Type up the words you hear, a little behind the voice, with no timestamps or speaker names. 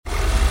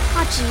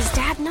Jeez,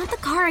 Dad, not the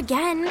car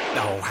again.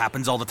 Oh,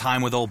 happens all the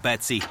time with old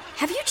Betsy.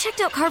 Have you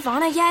checked out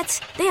Carvana yet?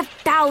 They have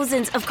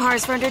thousands of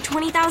cars for under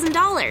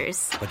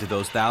 $20,000. But do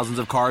those thousands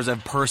of cars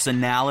have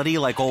personality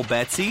like old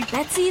Betsy?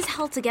 Betsy's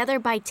held together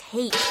by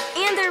tape.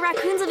 And there are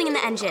raccoons living in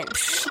the engine.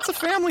 It's a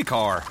family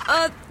car.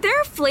 There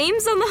are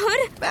flames on the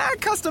hood?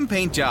 Custom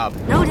paint job.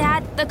 No,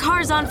 Dad, the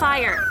car's on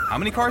fire. How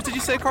many cars did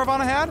you say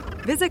Carvana had?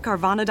 Visit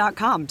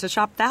Carvana.com to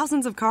shop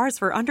thousands of cars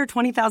for under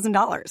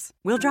 $20,000.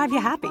 We'll drive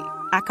you happy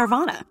at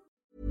Carvana.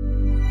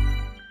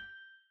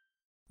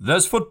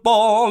 There's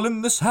football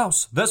in this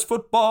house. There's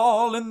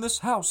football in this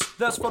house.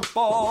 There's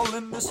football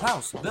in this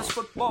house. There's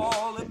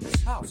football in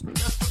this house.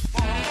 There's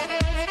football.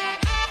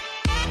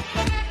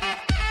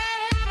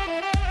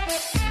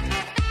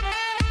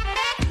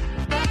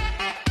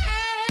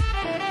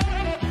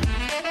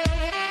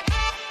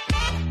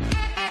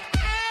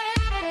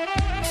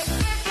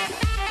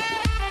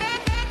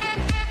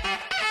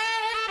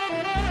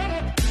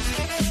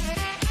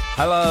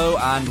 Hello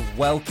and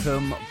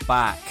welcome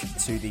back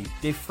to the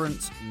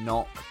Different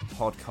Knock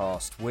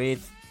podcast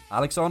with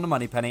Alexander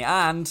Moneypenny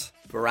and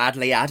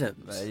Bradley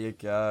Adams. There you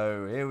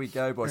go. Here we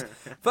go, boys.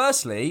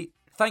 Firstly,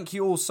 thank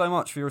you all so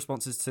much for your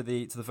responses to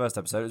the first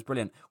episode. It was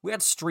brilliant. We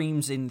had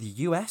streams in the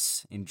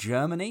US, in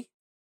Germany,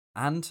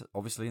 and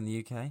obviously in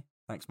the UK.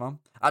 Thanks, Mum.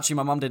 Actually,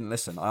 my mum didn't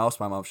listen. I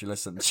asked my mum if she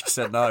listened. She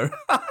said no.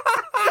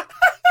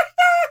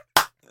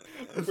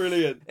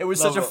 Brilliant. It was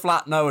such a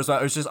flat no as well.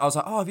 It was just, I was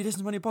like, oh, have you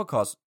listened to any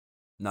podcasts?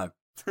 No.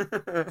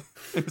 There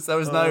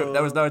was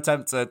no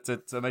attempt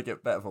to make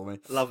it better for me.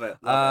 Love it.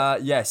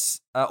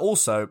 Yes.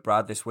 Also,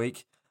 Brad, this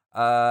week,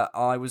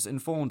 I was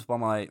informed by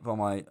my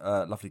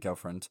lovely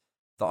girlfriend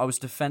that I was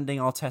defending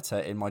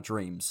Arteta in my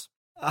dreams.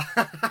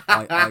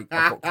 I've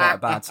got quite a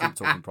bad sleep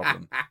talking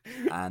problem,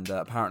 and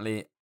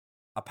apparently,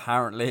 I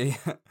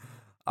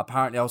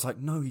was like,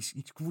 no, he's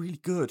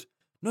really good.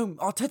 No,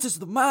 Arteta's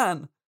the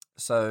man.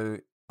 So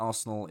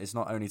Arsenal is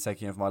not only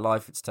taking over my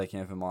life; it's taking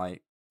over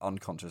my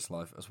unconscious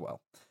life as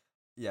well.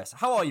 Yes.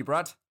 How are you,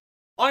 Brad?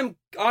 I'm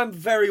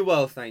very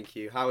well, thank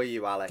you. How are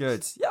you, Alex?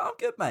 Good. Yeah, I'm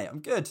good, mate. I'm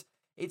good.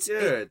 It's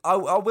good. I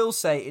will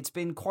say it's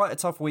been quite a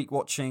tough week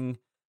watching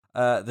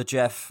the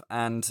Jeff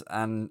and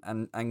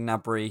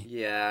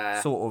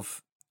Gnabry sort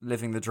of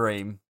living the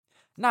dream.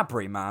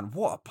 Gnabry, man,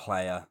 what a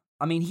player.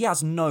 I mean, he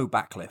has no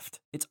backlift.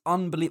 It's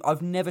unbelievable.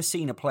 I've never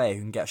seen a player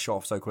who can get a shot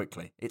off so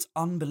quickly. It's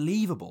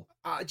unbelievable.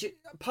 An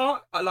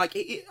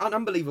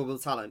unbelievable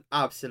talent.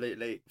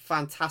 Absolutely.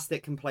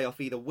 Fantastic, can play off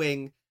either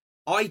wing.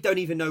 I don't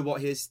even know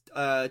what his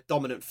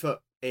dominant foot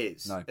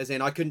is. No. As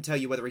in, I couldn't tell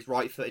you whether he's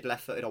right-footed,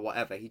 left-footed, or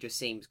whatever. He just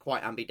seems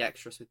quite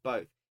ambidextrous with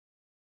both.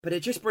 But it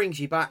just brings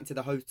you back to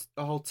the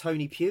whole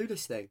Tony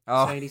Pulis thing,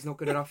 saying he's not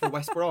good enough for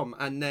West Brom,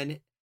 and then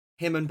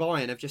him and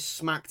Bayern have just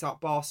smacked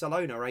up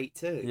Barcelona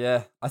 8-2.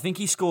 Yeah, I think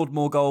he scored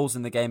more goals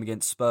in the game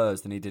against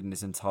Spurs than he did in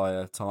his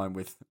entire time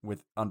with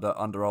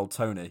under old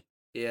Tony.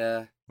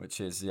 Yeah.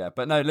 Which is, yeah.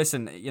 But no,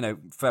 listen,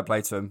 fair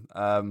play to him.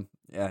 Yeah,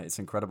 it's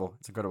incredible.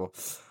 It's incredible.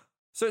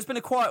 So it's been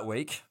a quiet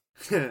week.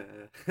 I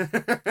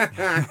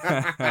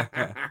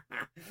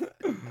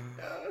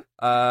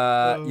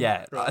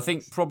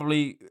think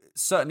probably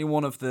certainly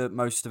one of the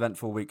most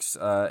eventful weeks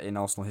in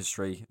Arsenal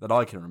history that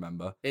I can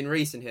remember. In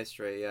recent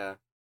history, yeah.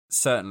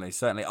 Certainly.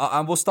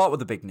 And we'll start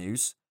with the big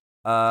news.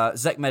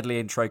 Zech Medley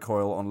and Trey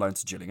Coyle on loan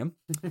to Gillingham.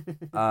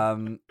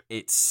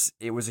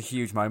 It was a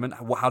huge moment.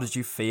 How did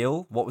you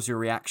feel? What was your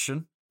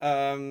reaction?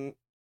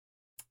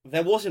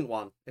 There wasn't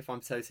one, if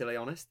I'm totally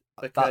honest.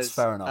 Because,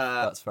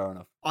 That's fair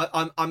enough.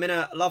 I'm in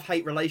a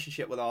love-hate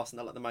relationship with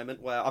Arsenal at the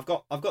moment, where I've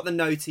got the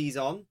noties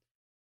on,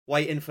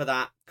 waiting for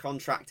that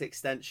contract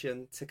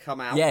extension to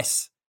come out.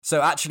 Yes.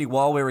 So actually,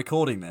 while we're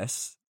recording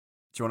this,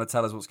 do you want to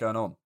tell us what's going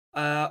on?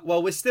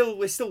 Well, we're still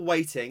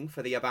waiting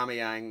for the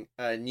Aubameyang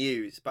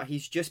news, but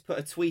he's just put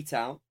a tweet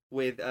out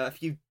with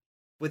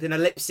with an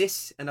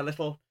ellipsis and a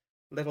little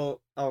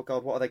oh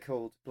god, what are they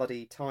called?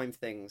 Bloody time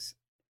things.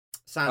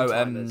 Sand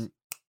timers.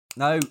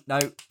 No,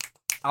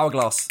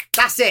 hourglass.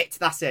 That's it.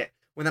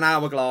 With an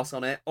hourglass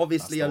on it,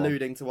 obviously That's the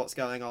alluding to what's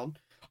going on.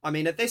 I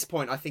mean, at this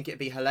point, I think it'd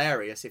be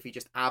hilarious if he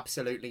just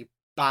absolutely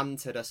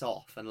bantered us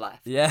off and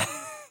left. Yeah.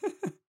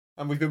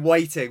 And we've been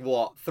waiting,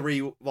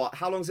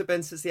 how long's it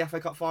been since the FA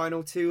Cup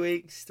final? 2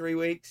 weeks? 3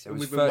 weeks? It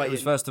was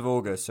 1st of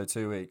August, so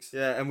 2 weeks.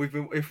 Yeah, and we've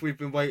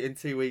been waiting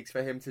 2 weeks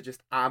for him to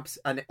just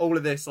and all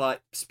of this,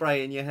 like,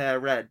 spraying your hair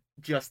red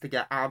just to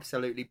get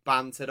absolutely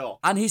bantered off.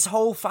 And his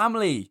whole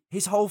family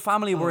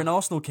were in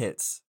Arsenal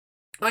kits.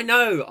 I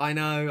know. I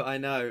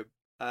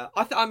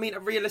mean,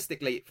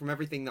 realistically, from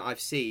everything that I've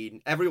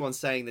seen, everyone's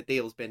saying the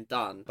deal's been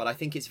done, but I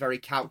think it's very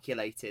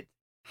calculated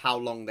how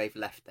long they've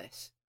left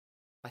this.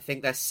 I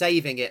think they're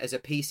saving it as a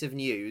piece of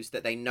news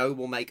that they know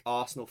will make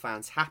Arsenal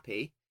fans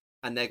happy,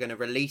 and they're going to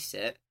release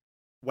it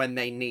when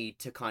they need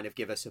to kind of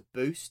give us a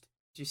boost.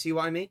 Do you see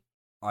what I mean?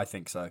 I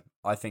think so,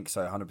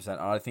 100%. And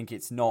I think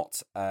it's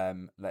not,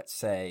 let's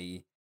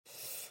say,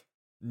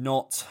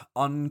 not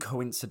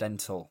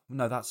uncoincidental.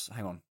 No,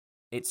 hang on.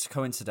 It's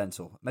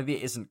coincidental. Maybe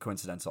it isn't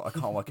coincidental. I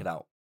can't work it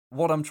out.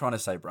 What I'm trying to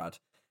say, Brad,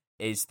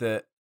 is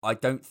that I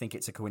don't think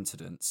it's a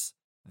coincidence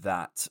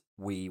that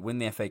we win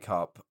the FA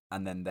Cup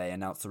and then they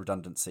announce the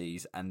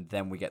redundancies and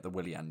then we get the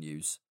Willian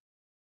news.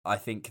 I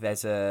think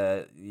there's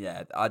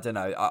I don't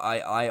know.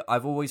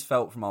 I've always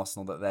felt from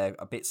Arsenal that they're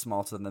a bit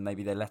smarter than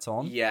maybe they let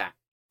on. Yeah.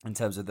 In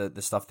terms of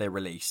the stuff they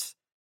release.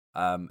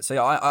 So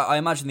yeah, I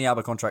imagine the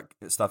Alba contract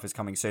stuff is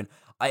coming soon.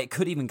 It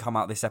could even come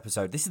out this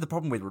episode. This is the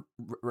problem with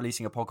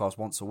releasing a podcast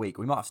once a week.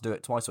 We might have to do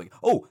it twice a week.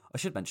 Oh, I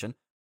should mention,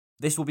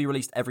 this will be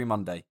released every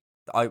Monday.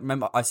 I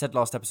remember I said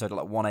last episode at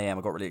like 1 a.m.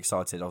 I got really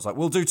excited. I was like,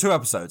 we'll do 2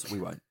 episodes.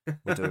 We won't.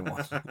 We're doing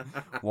one.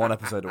 One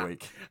episode a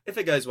week. If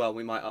it goes well,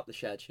 we might up the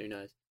schedule. Who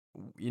knows?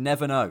 You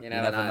never know. You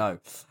never know.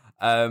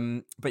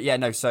 But yeah,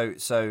 no. So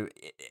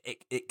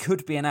it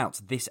could be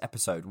announced this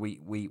episode.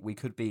 We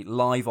could be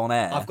live on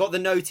air. I've got the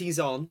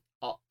noties on.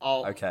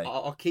 Okay.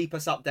 I'll keep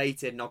us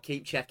updated and I'll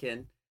keep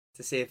checking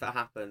to see if it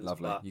happens.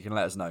 Lovely. But you can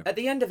let us know. At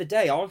the end of the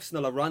day,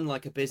 Arsenal are run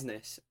like a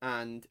business,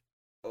 and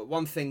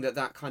one thing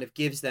that kind of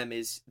gives them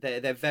is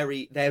they're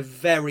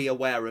very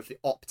aware of the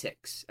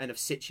optics and of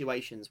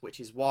situations, which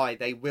is why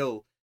they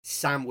will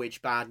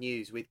sandwich bad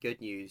news with good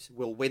news.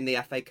 We'll win the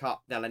FA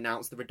Cup. They'll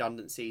announce the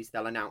redundancies.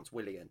 They'll announce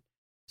Willian.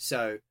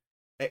 So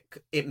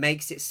it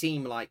makes it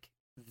seem like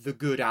the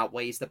good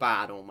outweighs the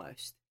bad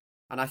almost.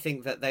 And I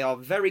think that they are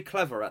very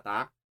clever at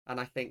that. And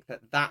I think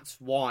that that's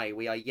why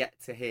we are yet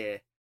to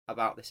hear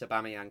about this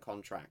Aubameyang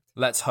contract.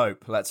 Let's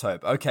hope.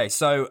 Okay,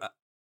 so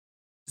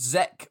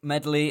Zek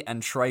Medley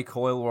and Trey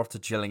Coyle were off to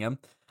Gillingham.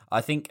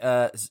 I think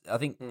is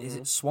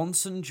it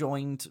Swanson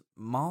joined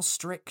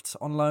Maastricht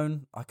on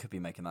loan? I could be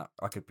making that.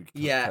 I could be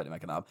totally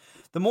making that up.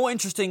 The more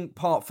interesting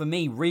part for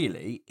me,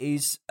 really,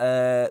 is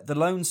the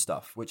loan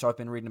stuff, which I've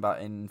been reading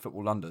about in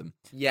Football London.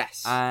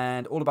 Yes,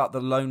 and all about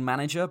the loan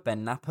manager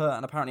Ben Napper,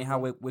 and apparently how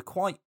we're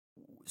quite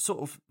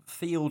sort of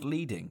field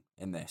leading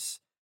in this.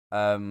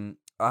 I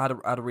had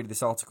to read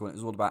this article, and it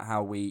was all about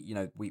how we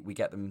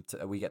get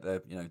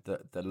the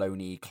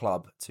loanee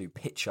club to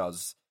pitch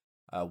us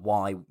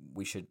why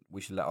we should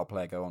let our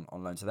player go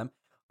on loan to them.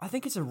 I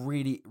think it's a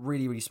really,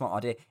 really, really smart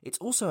idea. It's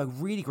also a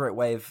really great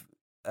way of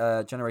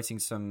generating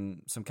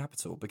some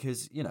capital,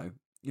 because you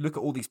look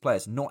at all these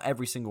players. Not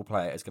every single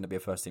player is going to be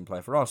a first team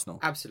player for Arsenal.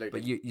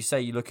 Absolutely.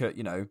 But you look at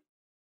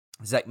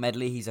Zek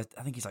Medley.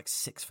 I think he's like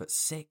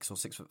 6'6" or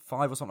 6'5"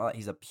 or something like that.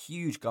 He's a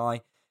huge guy.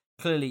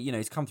 Clearly,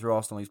 he's come through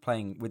Arsenal. He's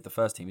playing with the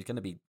first team. He's going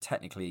to be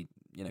technically,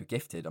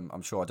 gifted.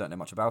 I'm sure. I don't know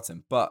much about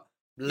him, but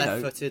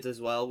left-footed as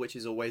well, which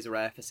is always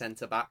rare for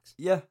centre backs.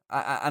 Yeah,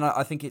 and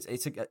I think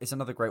it's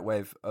another great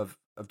way of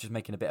just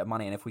making a bit of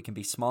money. And if we can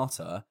be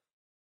smarter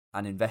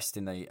and invest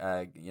in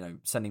the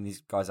sending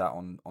these guys out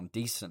on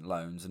decent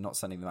loans and not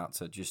sending them out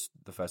to just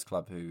the first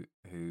club who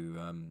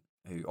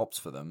opts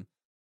for them,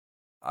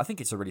 I think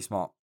it's a really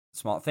smart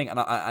thing,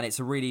 and it's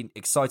a really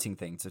exciting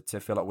thing to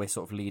feel like we're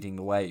sort of leading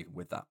the way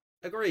with that.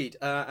 Agreed.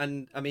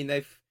 And I mean,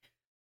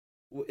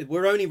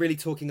 we're only really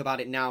talking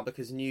about it now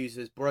because news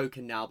has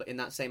broken now, but in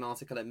that same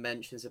article it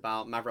mentions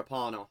about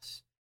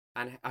Mavropanos,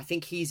 and I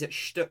think he's at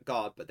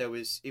Stuttgart, but it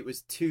was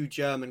 2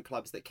 German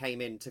clubs that came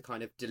in to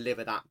kind of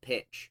deliver that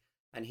pitch,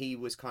 and he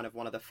was kind of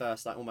one of the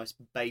first, like, almost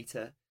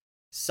beta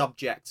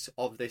subjects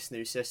of this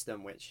new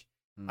system, which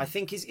I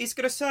think is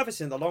going to serve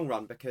us in the long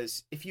run,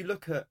 because if you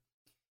look at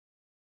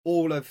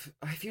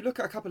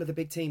a couple of the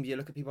big teams, you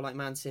look at people like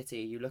Man City,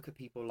 you look at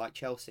people like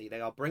Chelsea,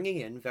 they are bringing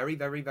in very,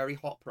 very, very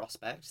hot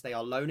prospects. They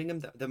are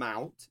loaning them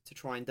out to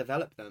try and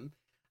develop them.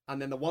 And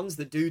then the ones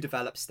that do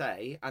develop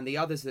stay, and the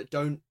others that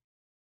don't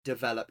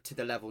develop to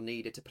the level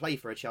needed to play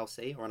for a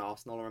Chelsea or an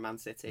Arsenal or a Man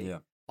City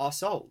are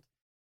sold.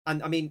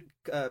 And I mean,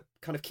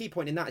 kind of key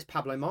point in that is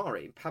Pablo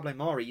Mari. Pablo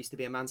Mari used to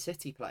be a Man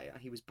City player.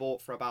 He was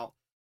bought for about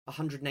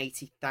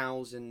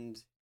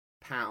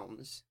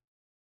 £180,000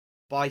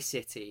 by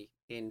City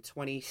in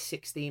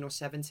 2016 or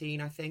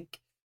 17, I think.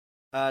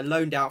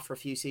 Loaned out for a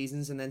few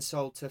seasons and then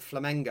sold to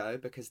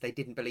Flamengo because they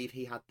didn't believe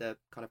he had the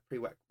kind of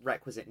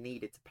prerequisite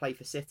needed to play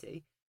for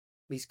City.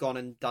 He's gone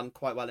and done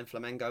quite well in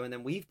Flamengo, and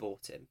then we've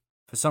bought him.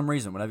 For some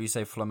reason, whenever you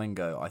say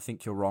Flamengo, I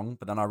think you're wrong,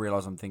 but then I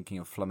realise I'm thinking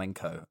of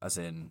flamenco, as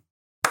in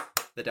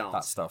the dance.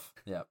 That stuff,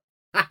 yeah.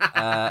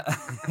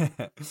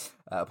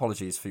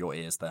 Apologies for your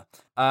ears there.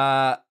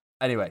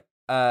 Anyway,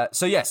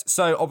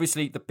 so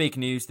obviously the big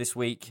news this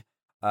week,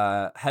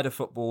 head of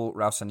football,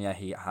 Raul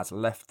Sanllehi, has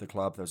left the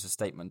club. There was a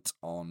statement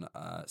on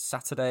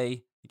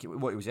Saturday. It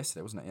was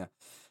yesterday, wasn't it?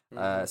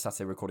 Yeah.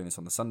 Saturday, recording this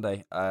on the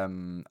Sunday.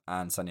 And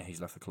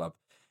Sanllehi's left the club.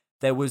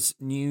 There was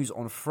news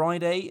on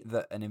Friday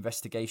that an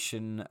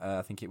investigation,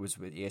 I think it was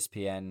with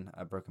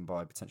ESPN, broken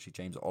by potentially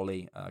James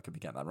Ollie, I could be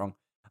getting that wrong,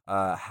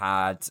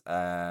 had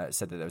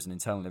said that there was an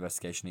internal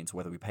investigation into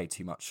whether we paid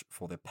too much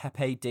for the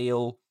Pepe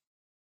deal.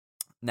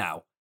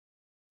 Now,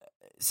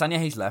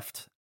 Sanllehi's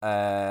left.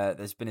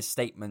 There's been a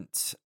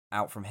statement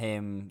out from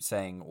him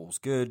saying all's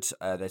good.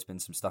 There's been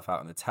some stuff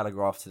out in the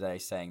Telegraph today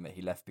saying that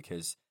he left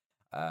because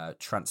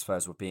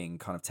transfers were being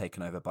kind of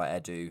taken over by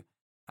Edu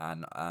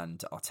and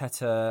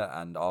Arteta,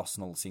 and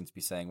Arsenal seem to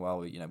be saying, well,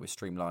 we're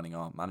streamlining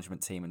our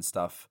management team and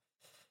stuff.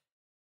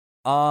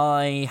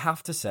 I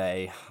have to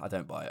say, I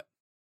don't buy it.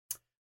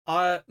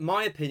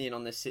 My opinion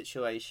on this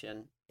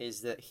situation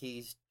is that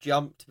he's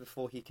jumped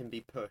before he can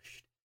be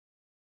pushed.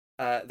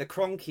 The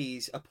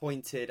Cronkies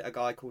appointed a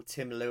guy called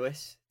Tim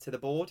Lewis to the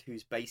board,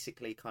 who's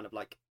basically kind of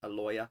like a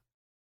lawyer,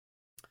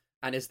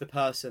 and is the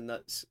person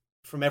that's,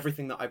 from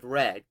everything that I've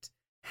read,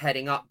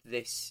 heading up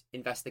this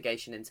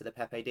investigation into the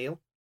Pepe deal.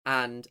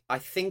 And I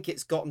think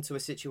it's gotten to a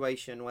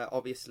situation where,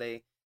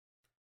 obviously,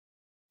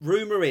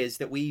 rumour is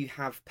that we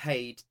have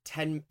paid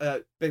during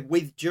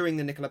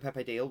the Nicola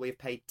Pepe deal, we've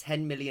paid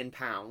 £10 million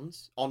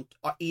on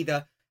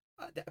either.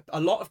 A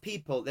lot of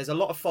people, there's a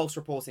lot of false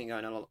reporting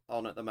going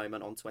on at the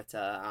moment on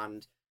Twitter,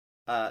 and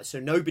so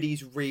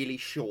nobody's really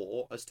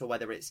sure as to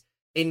whether it's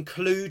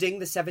including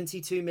the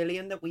 72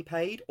 million that we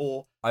paid,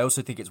 or... I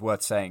also think it's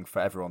worth saying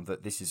for everyone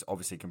that this is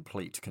obviously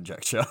complete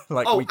conjecture.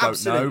 We don't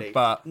absolutely. know,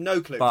 but... No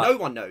clue. No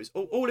one knows.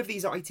 All of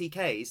these are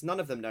ITKs, none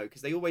of them know,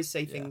 because they always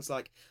say things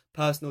like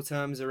personal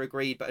terms are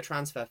agreed, but a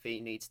transfer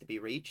fee needs to be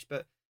reached,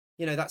 but...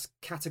 that's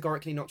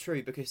categorically not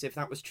true, because if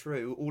that was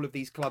true, all of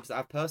these clubs that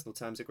have personal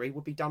terms agreed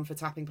would be done for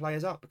tapping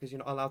players up, because you're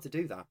not allowed to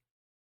do that.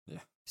 Yeah.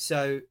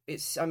 So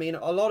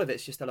a lot of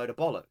it's just a load of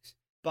bollocks.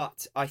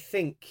 But I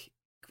think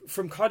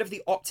from kind of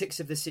the optics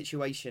of the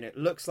situation, it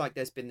looks like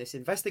there's been this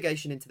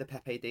investigation into the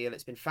Pepe deal.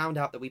 It's been found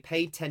out that we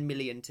paid 10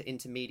 million to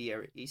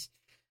intermediaries,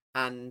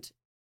 and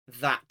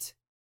that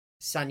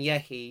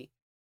Sanllehi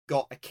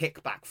got a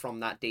kickback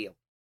from that deal.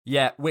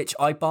 Yeah, which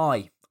I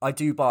buy. I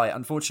do buy.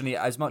 Unfortunately,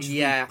 as much as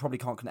we probably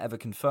can't ever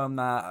confirm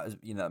that,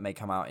 it may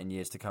come out in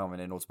years to come in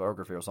an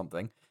autobiography or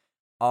something.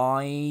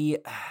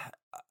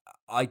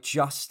 I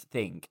just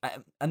think,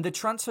 and the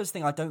transfers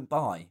thing I don't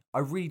buy. I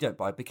really don't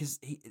buy, because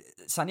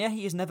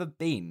Sanllehi has never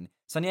been.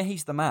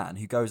 Sanllehi's the man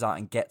who goes out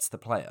and gets the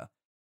player.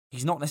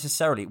 He's not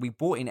necessarily. We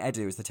brought in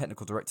Edu as the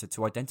technical director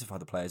to identify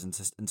the players and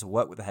to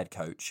work with the head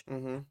coach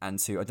and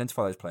to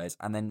identify those players,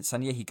 and then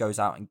Sanllehi goes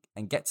out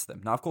and gets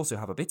them. Now, of course, he'll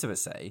have a bit of a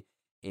say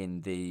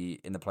in the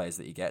players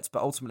that he gets,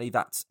 but ultimately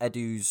that's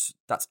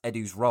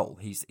Edu's role.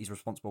 He's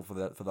responsible for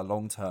the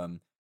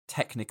long-term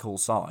technical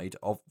side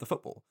of the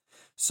football.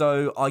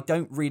 So I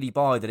don't really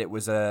buy that it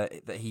was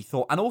that he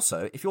thought. And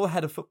also, if you're the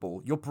head of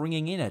football, you're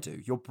bringing in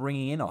Edu, you're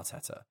bringing in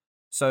Arteta.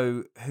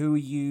 So who are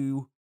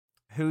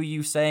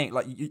you saying,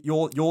 like,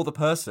 you're the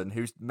person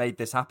who's made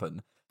this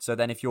happen? So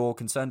then if you're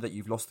concerned that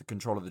you've lost the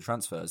control of the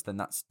transfers, then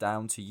that's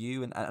down to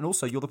you, and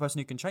also you're the person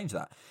who can change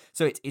that.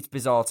 So it's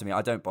bizarre to me.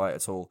 I don't buy it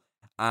at all.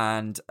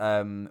 And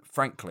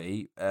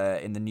frankly,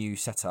 in the new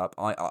setup,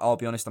 I'll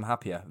be honest, I'm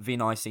happier.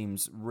 Vinay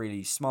seems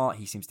really smart.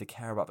 He seems to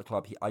care about the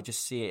club. I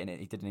just see it in it.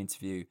 He did an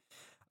interview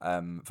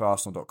for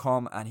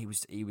Arsenal.com, and he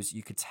was.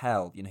 You could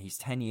tell. He's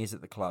 10 years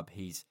at the club.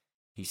 He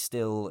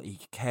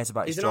cares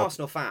about his job. He's an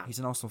Arsenal fan. He's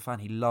an Arsenal fan.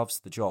 He loves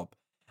the job.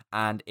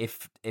 And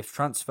if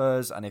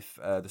transfers and if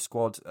the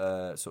squad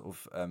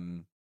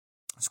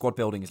squad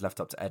building is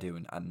left up to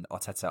Edu and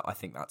Arteta, I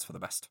think that's for the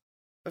best.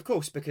 Of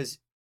course, because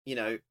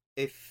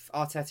if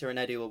Arteta and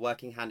Edu are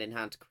working hand in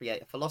hand to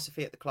create a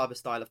philosophy at the club, a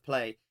style of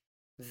play,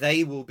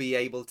 they will be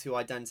able to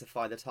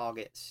identify the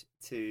targets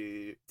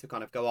to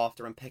kind of go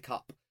after and pick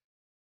up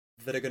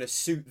that are going to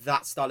suit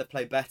that style of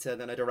play better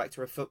than a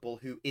director of football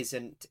who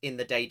isn't in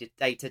the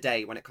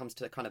day-to-day when it comes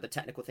to kind of the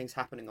technical things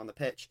happening on the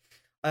pitch.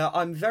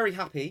 I'm very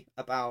happy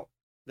about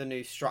the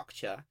new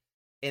structure,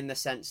 in the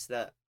sense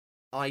that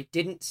I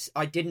didn't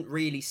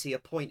really see a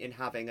point in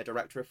having a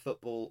director of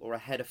football or a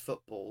head of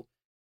football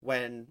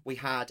when we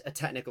had a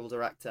technical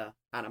director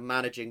and a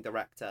managing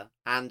director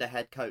and a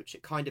head coach.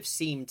 It kind of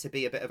seemed to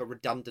be a bit of a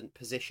redundant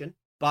position.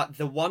 But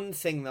the one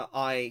thing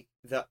I'll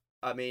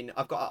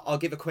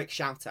give a quick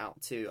shout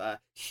out to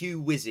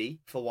Hugh Wizzy,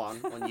 for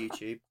one, on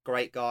YouTube.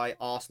 Great guy,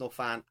 Arsenal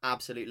fan,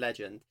 absolute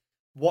legend.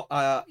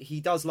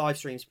 He does live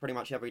streams pretty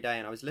much every day,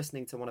 and I was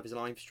listening to one of his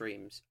live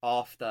streams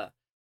after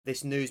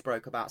this news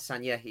broke about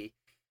Sanllehi,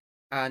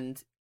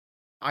 and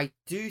I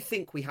do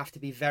think we have to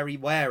be very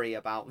wary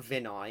about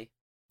Vinay,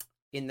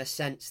 in the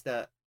sense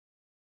that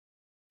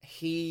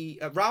Raul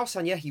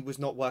Sanllehi was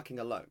not working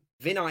alone.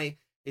 Vinay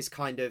is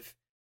kind of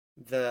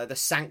the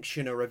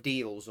sanctioner of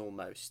deals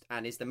almost,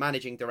 and is the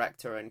managing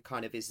director, and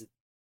kind of is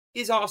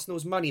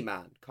Arsenal's money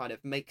man. Kind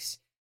of makes,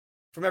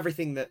 from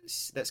everything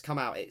that's come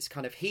out, it's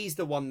kind of, he's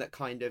the one that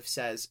kind of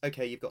says,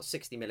 okay, you've got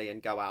 60 million,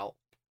 go out,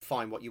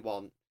 find what you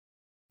want,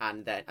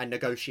 and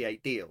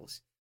negotiate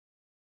deals.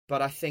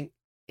 But I think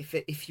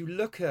if you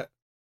look at,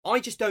 I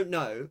just don't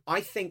know.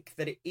 I think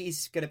that it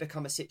is going to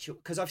become a situation,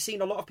 because I've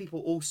seen a lot of people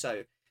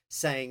also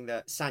saying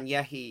that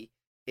Sanllehi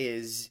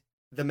is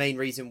the main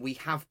reason we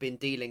have been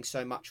dealing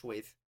so much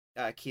with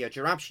Kia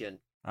Jarabshian.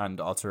 And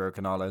Arturo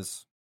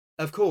Canales.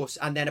 Of course.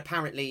 And then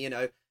apparently,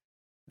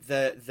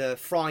 the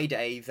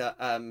Friday that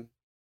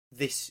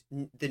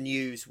the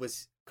news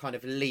was kind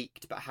of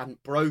leaked but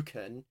hadn't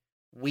broken,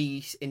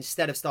 we,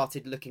 instead of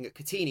started looking at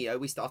Coutinho,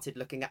 we started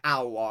looking at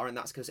Aouar, and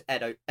that's because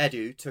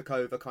Edu took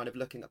over kind of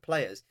looking at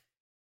players.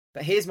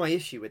 But here's my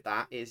issue with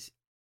that, is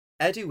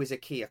Edu is a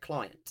Kia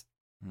client.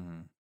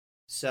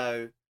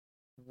 So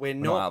we're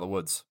not out of the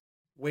woods.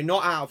 We're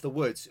not out of the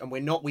woods, and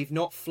we've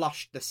not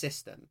flushed the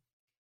system,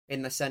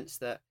 in the sense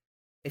that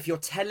if you're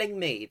telling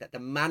me that the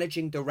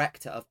managing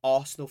director of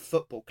Arsenal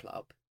Football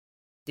Club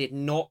did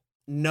not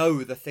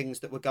know the things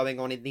that were going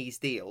on in these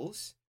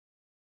deals,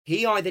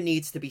 he either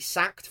needs to be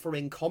sacked for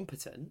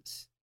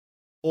incompetence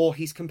or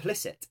he's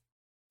complicit,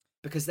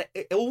 because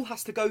it all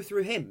has to go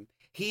through him.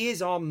 He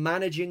is our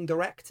managing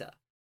director.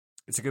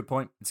 It's a good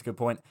point.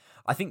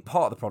 I think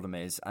part of the problem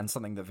is, and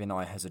something that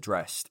Vinay has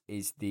addressed,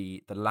 is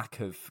the lack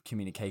of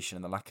communication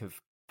and the lack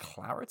of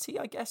clarity,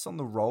 I guess, on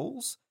the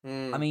roles.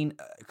 I mean,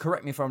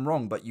 correct me if I'm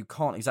wrong, but you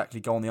can't exactly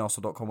go on the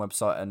Arsenal.com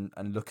website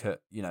and look at,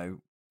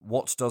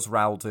 what does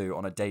Raul do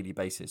on a daily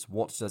basis?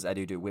 What does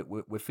Edu do?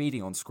 We're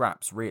feeding on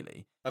scraps,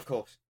 really. Of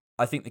course.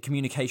 I think the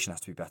communication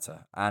has to be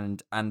better,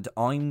 and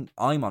I'm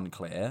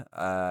unclear,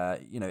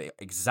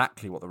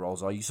 exactly what the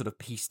roles are. You sort of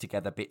piece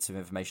together bits of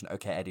information.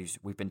 Okay,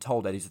 we've been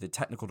told Edu's the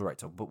technical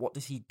director, but what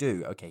does he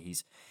do? Okay,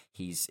 he's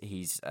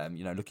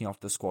looking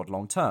after the squad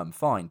long term,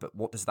 fine, but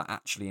what does that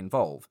actually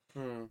involve?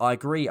 I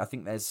agree. I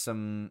think there's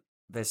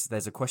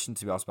a question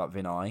to be asked about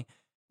Vinay.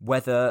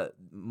 Whether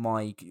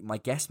my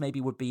guess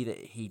maybe would be that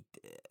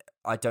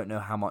I don't know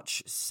how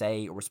much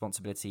say or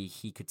responsibility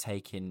he could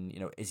take in,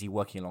 is he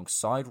working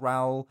alongside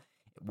Raul?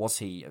 Was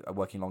he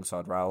working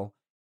alongside Raul?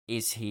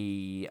 Is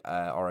he,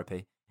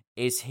 RIP,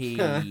 is he,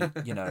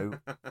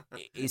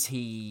 is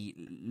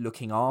he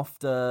looking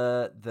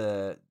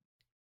after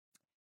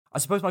I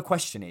suppose my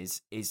question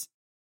is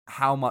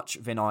how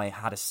much Vinay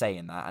had a say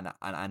in that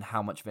and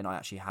how much Vinay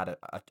actually had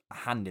a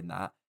hand in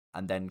that,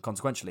 and then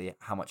consequentially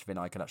how much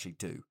Vinay could actually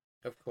do.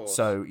 Of course.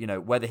 So,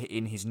 whether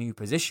in his new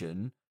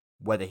position,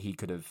 whether he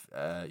could have,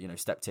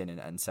 stepped in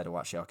and said, "Oh,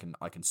 actually,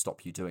 I can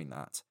stop you doing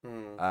that."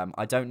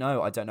 I don't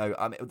know.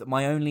 I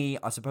mean,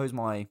 I suppose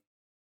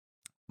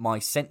my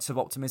sense of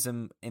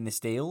optimism in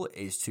this deal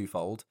is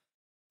twofold.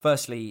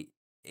 Firstly,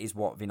 is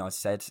what Vinay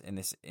said in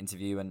this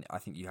interview, and I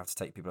think you have to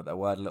take people at their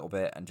word a little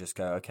bit and just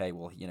go, okay,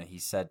 well, he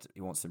said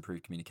he wants to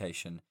improve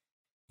communication.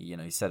 He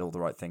said all the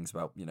right things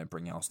about,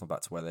 bringing Arsenal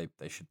back to where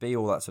they should be,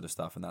 all that sort of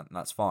stuff, and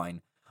that's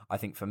fine. I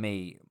think for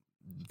me,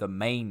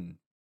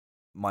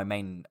 my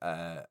main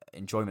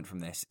enjoyment from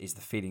this is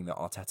the feeling that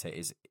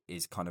Arteta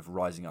is kind of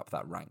rising up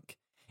that rank,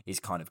 is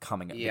kind of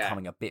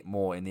becoming a bit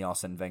more in the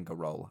Arsene Wenger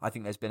role. I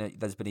think there's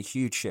been a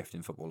huge shift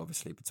in football,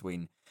 obviously,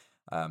 between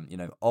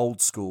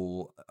old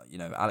school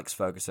Alex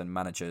Ferguson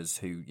managers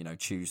who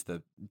choose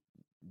the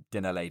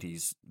dinner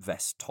ladies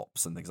vest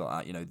tops and things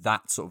like that.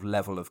 That sort of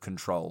level of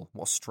control.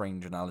 What a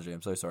strange analogy.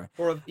 I'm so sorry.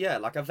 Or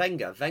like a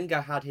Wenger.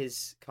 Wenger had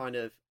his kind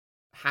of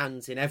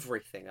hands in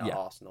everything at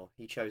Arsenal.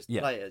 He chose the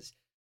players.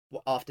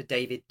 After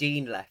David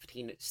Dean left,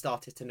 he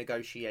started to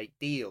negotiate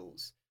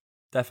deals.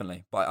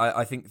 Definitely, but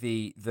I think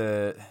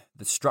the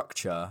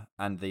structure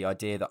and the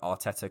idea that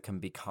Arteta can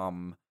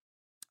become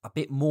a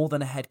bit more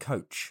than a head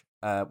coach,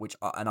 which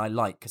I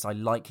like, because I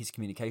like his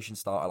communication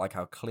style. I like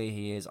how clear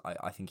he is.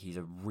 I think he's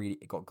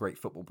got a great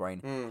football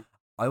brain.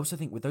 I also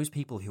think with those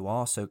people who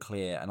are so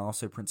clear and are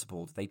so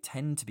principled, they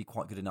tend to be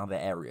quite good in other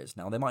areas.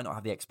 Now, they might not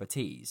have the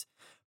expertise,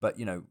 but,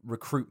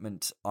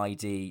 recruitment,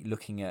 ID,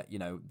 looking at,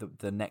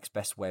 the next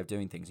best way of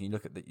doing things. And you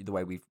look at the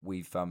way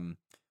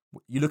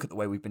you look at the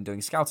way we've been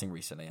doing scouting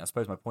recently. I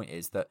suppose my point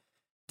is that,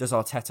 does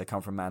Arteta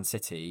come from Man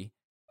City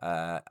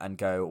and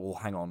go, well,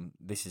 hang on,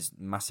 this is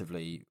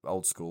massively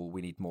old school.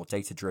 We need more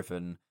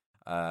data-driven,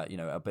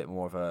 a bit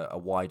more of a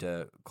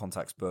wider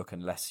contacts book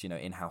and less,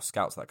 in-house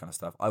scouts, that kind of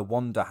stuff. I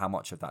wonder how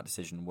much of that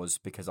decision was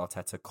because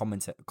Arteta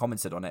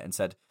commented on it and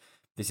said,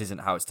 this isn't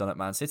how it's done at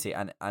Man City.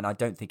 And I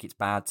don't think it's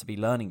bad to be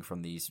learning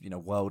from these,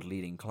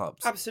 world-leading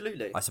clubs.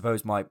 Absolutely. I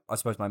suppose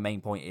my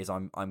main point is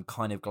I'm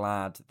kind of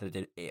glad that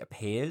it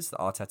appears that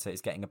Arteta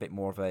is getting a bit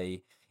more of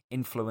a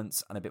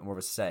influence and a bit more of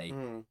a say,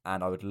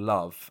 and I would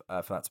love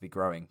for that to be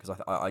growing, because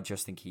I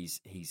just think he's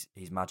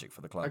magic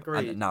for the club.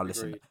 Agreed. And now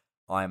listen,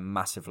 I am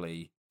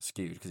massively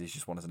skewed because he's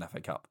just won as an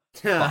FA Cup,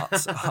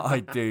 but I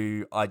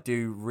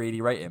do really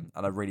rate him,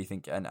 and I really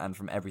think and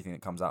from everything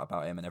that comes out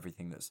about him and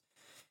everything that's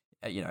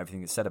everything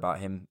that's said about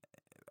him,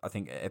 I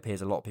think it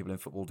appears a lot of people in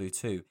football do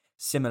too.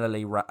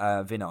 Similarly,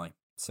 Vinay,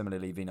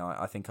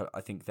 I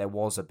think there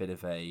was a bit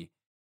of a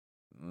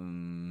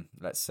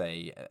let's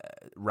say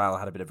Raul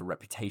had a bit of a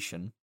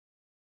reputation.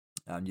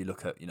 And you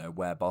look at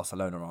where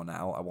Barcelona are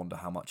now. I wonder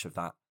how much of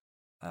that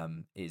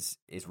is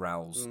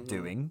Raul's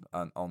doing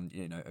on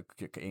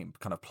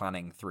kind of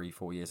planning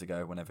 3-4 years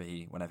ago whenever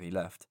he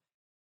left.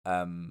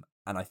 And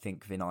I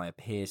think Vinay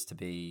appears to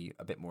be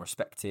a bit more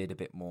respected, a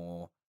bit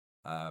more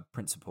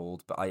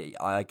principled. But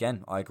I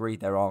agree.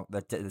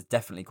 There's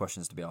definitely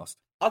questions to be asked.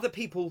 Other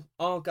people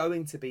are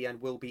going to be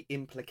and will be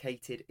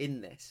implicated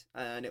in this,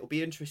 and it will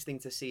be interesting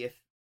to see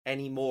if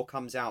any more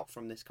comes out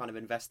from this kind of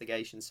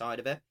investigation side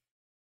of it.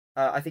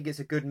 I think it's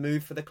a good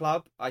move for the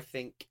club. I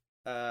think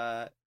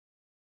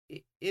it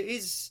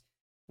is,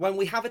 when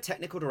we have a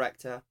technical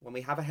director, when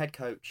we have a head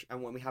coach,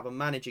 and when we have a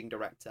managing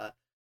director,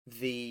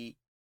 the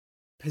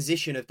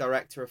position of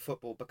director of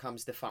football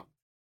becomes defunct.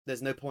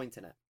 There's no point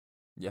in it.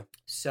 Yeah.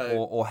 So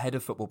or head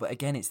of football. But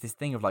again, it's this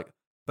thing of like,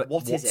 But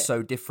what is what's it?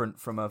 so different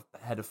from a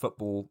head of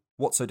football?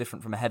 What's so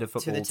different from a head of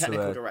football To the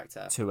technical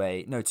director. to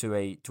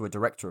a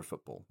director of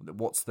football?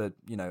 What's the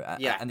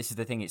Yeah. And this is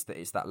the thing.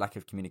 It's that lack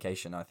of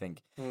communication. I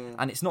think, Mm.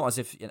 and it's not as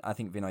if I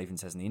think Vinay even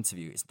says in the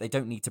interview. They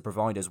don't need to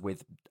provide us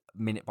with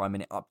minute by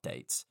minute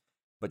updates,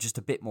 but just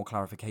a bit more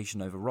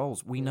clarification over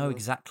roles. We know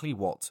exactly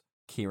what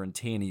Kieran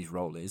Tierney's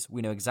role is.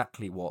 We know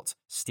exactly what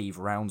Steve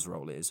Round's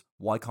role is.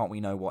 Why can't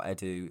we know what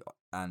Edu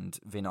and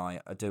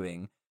Vinay are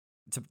doing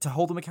to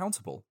hold them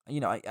accountable?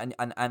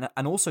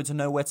 And also to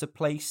know where to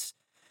place,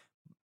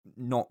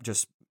 not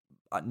just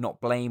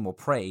not blame or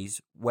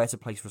praise, where to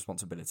place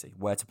responsibility,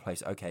 where to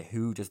place. Okay,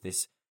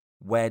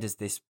 where does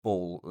this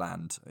ball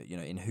land?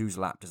 In whose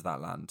lap does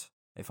that land?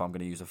 If I'm going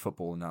to use a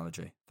football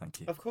analogy,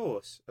 thank you. Of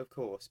course,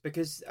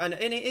 because and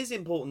it is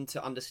important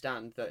to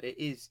understand that it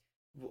is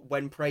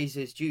when praise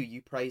is due,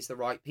 you praise the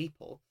right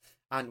people,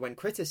 and when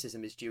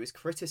criticism is due, is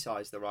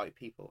criticize the right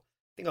people.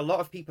 I think a lot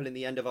of people in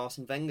the end of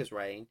Arsene Wenger's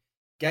reign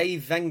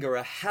gave Wenger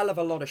a hell of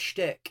a lot of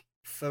shtick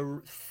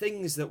for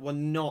things that were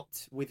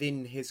not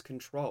within his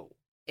control.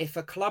 If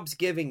a club's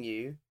giving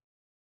you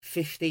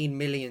 15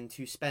 million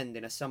to spend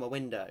in a summer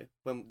window,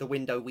 when the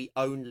window we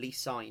only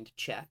signed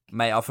Czech,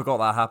 Mate, I forgot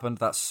that happened.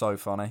 That's so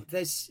funny.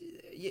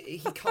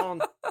 he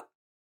can't.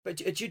 But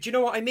do you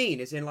know what I mean?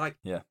 Is in like,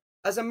 yeah,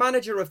 as a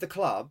manager of the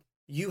club,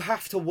 you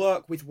have to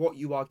work with what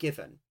you are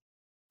given,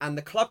 and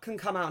the club can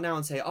come out now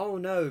and say, "Oh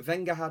no,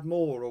 Wenger had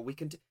more," or we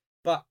can.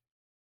 But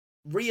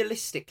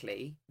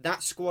realistically,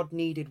 that squad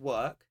needed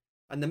work,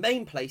 and the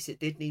main place it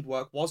did need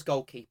work was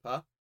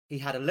goalkeeper. He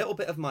had a little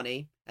bit of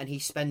money, and he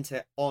spent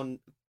it on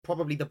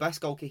probably the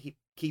best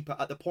goalkeeper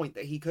at the point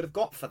that he could have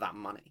got for that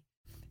money.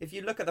 If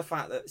you look at the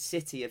fact that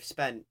City have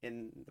spent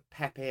in the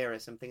Pep era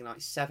something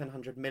like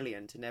 700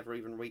 million to never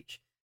even reach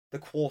the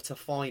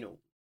quarter-final,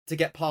 to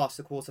get past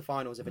the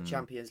quarter-finals of a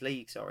Champions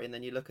League, and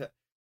then you look at,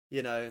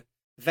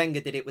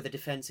 Wenger did it with a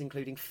defence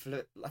including,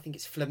 I think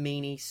it's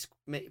Flamini,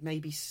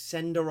 maybe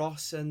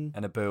Senderos and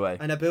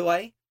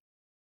Abue.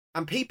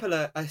 And people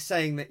are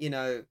saying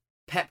that,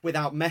 Pep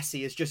without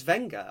Messi is just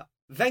Wenger.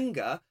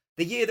 Wenger,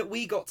 the year that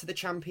we got to the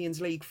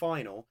Champions League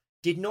final,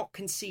 did not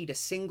concede a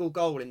single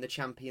goal in the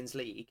Champions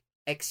League,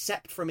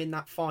 except from in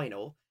that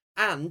final,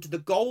 and the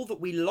goal that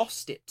we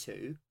lost it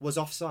to was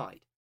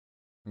offside.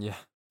 Yeah.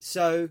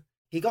 So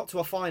he got to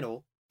a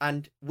final,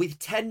 and with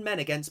 10 men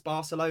against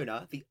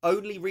Barcelona, the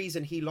only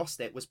reason he lost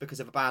it was because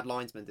of a bad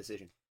linesman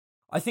decision.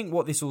 I think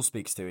what this all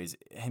speaks to is,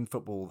 in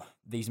football,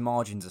 these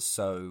margins are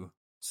so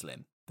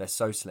slim. They're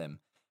so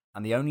slim.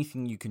 And the only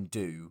thing you can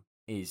do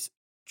is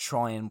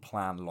try and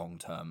plan long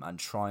term and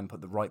try and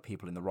put the right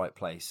people in the right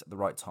place at the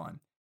right time.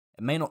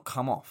 It may not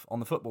come off. On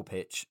the football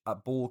pitch, a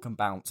ball can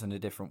bounce in a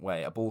different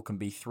way. A ball can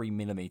be 3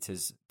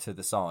 millimeters to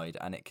the side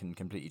and it can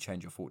completely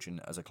change your fortune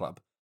as a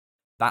club.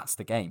 That's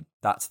the game.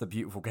 That's the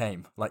beautiful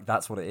game. Like,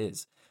 that's what it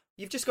is.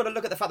 You've just got to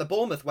look at the fact that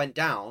Bournemouth went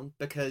down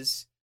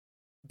because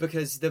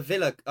the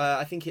Villa,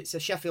 I think it's a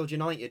Sheffield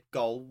United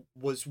goal,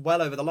 was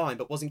well over the line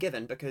but wasn't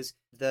given because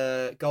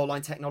the goal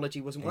line technology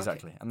wasn't working.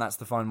 Exactly. And that's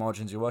the fine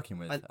margins you're working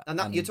with.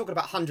 And you're talking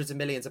about hundreds of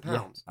millions of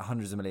pounds. Yeah,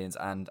 hundreds of millions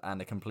and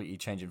a completely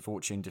change in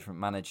fortune, different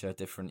manager,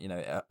 different,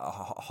 a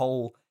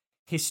whole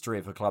history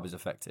of a club is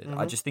affected.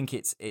 I just think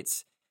it's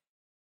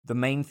the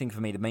main thing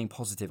for me, the main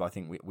positive I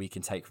think we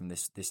can take from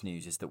this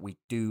news is that we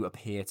do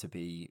appear to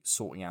be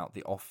sorting out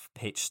the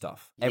off-pitch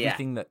stuff. Yeah.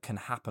 Everything that can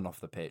happen off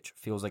the pitch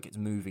feels like it's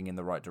moving in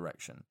the right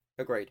direction.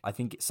 Agreed. I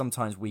think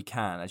sometimes we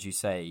can, as you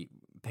say,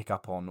 pick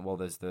up on, well,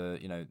 there's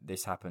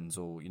this happens,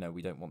 or,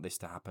 we don't want this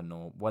to happen,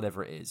 or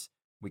whatever it is.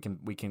 We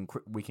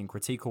can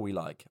critique all we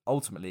like.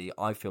 Ultimately,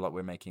 I feel like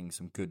we're making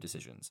some good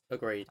decisions.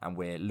 Agreed. And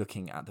we're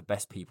looking at the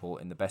best people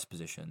in the best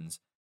positions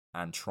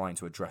and trying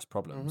to address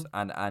problems.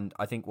 And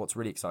I think what's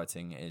really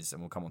exciting is,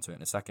 and we'll come on to it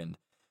in a second,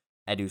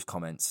 Edu's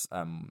comments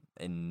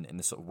in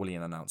the sort of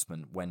Willian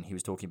announcement when he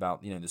was talking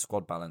about the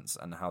squad balance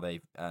and how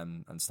they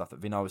and stuff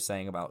that Vinay was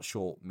saying about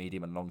short,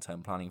 medium, and long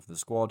term planning for the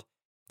squad.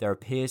 There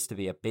appears to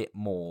be a bit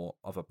more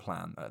of a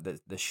plan.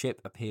 The ship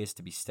appears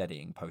to be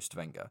steadying post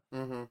Wenger,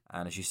 and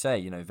as you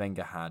say,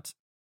 Wenger had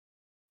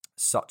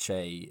such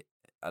a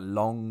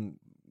long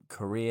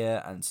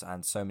career and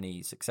so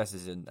many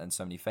successes and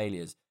so many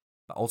failures.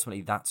 But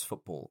ultimately, that's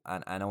football,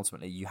 and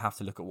ultimately, you have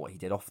to look at what he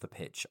did off the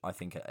pitch. I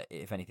think,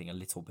 if anything, a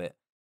little bit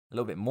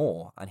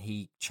more. And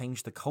he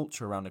changed the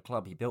culture around the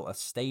club. He built a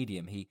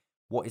stadium.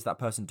 What is that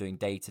person doing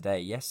day to day?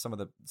 Yes, some of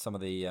the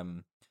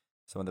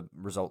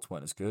results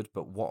weren't as good,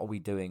 but what are we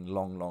doing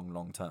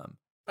long term?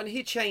 And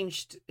he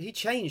changed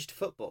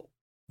football.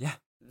 Yeah,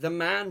 the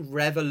man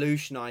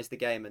revolutionized the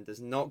game and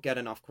does not get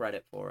enough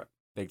credit for it.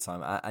 Big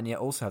time. And you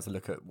also have to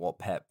look at what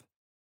Pep.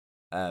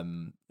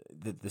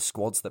 The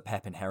squads that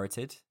Pep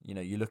inherited,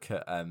 you look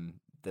at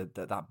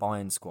that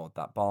Bayern squad,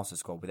 that Barca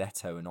squad with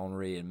Eto'o and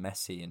Henry and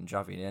Messi and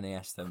Xavi and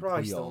Iniesta and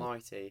Christ Puyol.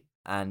 Almighty,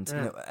 and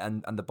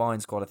and the Bayern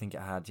squad, I think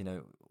it had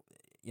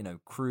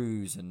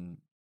Cruz and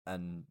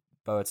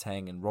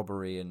Boateng and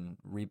Robbery and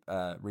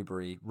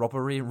Ribery.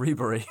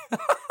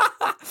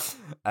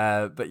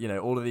 But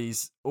all of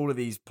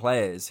these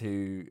players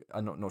who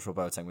I'm not sure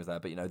Boateng was there,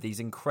 but these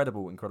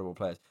incredible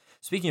players.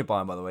 Speaking of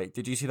Bayern, by the way,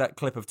 did you see that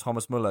clip of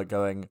Thomas Muller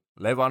going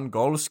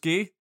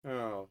Lewandowski?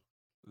 Oh,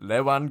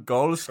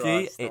 Lewandowski.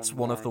 Christ It's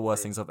one of the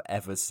worst almighty. things I've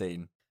ever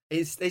seen.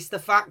 It's the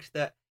fact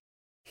that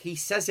he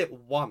says it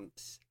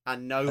once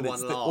and no And one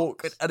it's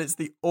laughs. it's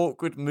the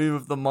awkward move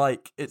of the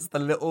mic. It's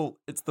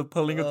the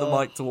pulling of the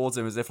mic towards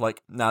him as if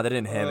like, nah, they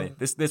didn't hear me.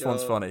 This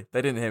one's God. funny.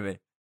 They didn't hear me.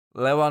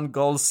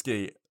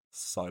 Lewandowski.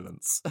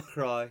 Silence.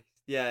 Christ.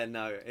 Yeah,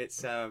 no,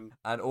 it's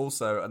And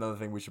also another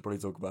thing we should probably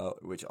talk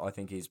about, which I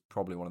think is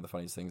probably one of the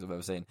funniest things I've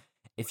ever seen.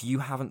 If you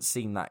haven't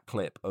seen that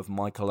clip of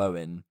Michael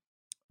Owen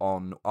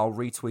I'll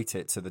retweet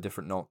it to the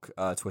Different Knock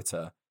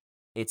Twitter.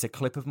 It's a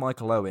clip of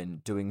Michael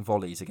Owen doing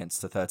volleys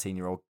against a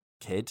 13-year-old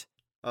kid.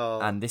 oh,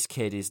 And this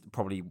kid is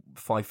probably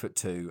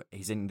 5'2".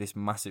 He's in this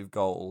massive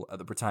goal at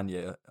the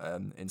Britannia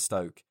in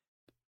Stoke.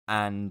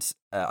 And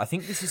I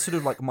think this is sort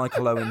of like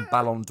Michael Owen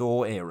Ballon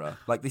d'Or era.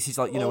 Like this is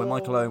like, when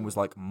Michael Owen was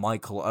like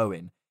Michael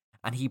Owen.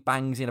 And he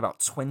bangs in about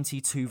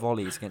 22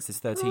 volleys against this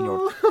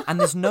 13-year-old. And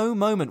there's no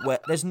moment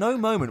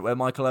where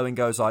Michael Owen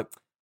goes like,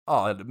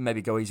 oh,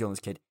 maybe go easy on this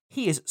kid.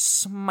 He is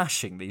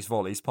smashing these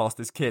volleys past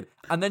this kid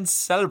and then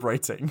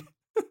celebrating.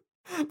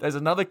 There's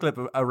another clip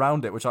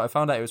around it, which I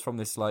found out it was from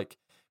this like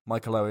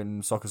Michael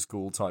Owen soccer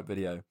school type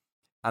video.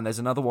 And there's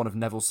another one of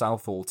Neville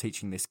Southall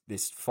teaching this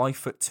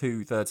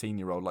 5'2"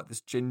 13-year-old, like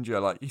this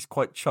ginger, like he's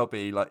quite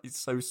chubby, like he's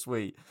so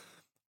sweet,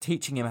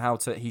 teaching him how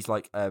to. He's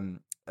like the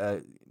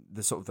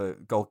sort of the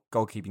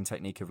goalkeeping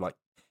technique of like,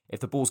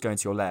 if the ball's going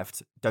to your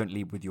left, don't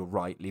lead with your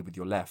right, lead with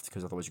your left,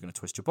 because otherwise you're going to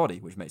twist your body,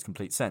 which makes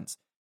complete sense.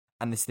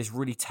 And this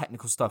really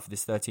technical stuff for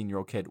this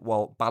 13-year-old kid,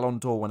 while Ballon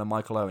d'Or winner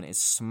Michael Owen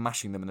is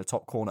smashing them in the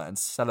top corner and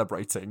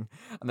celebrating.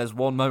 And there's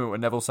one moment where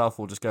Neville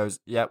Southall just goes,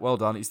 yeah, well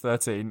done, he's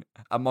 13.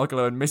 And Michael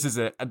Owen misses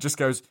it and just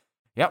goes,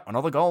 yep,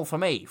 another goal for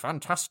me,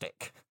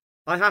 fantastic.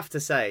 I have to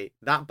say,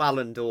 that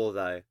Ballon d'Or,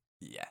 though,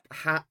 Yeah.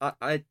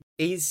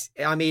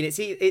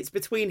 it's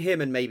between him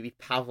and maybe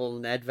Pavel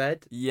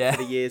Nedved Yeah.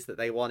 for the years that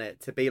they won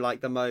it, to be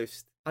like the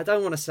most, I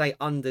don't want to say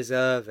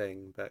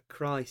undeserving, but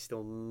Christ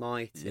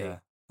almighty. Yeah.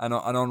 And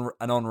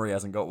Henri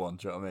hasn't got one,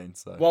 do you know what I mean?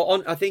 So.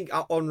 Well, I think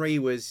Henri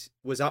was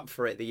up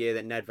for it the year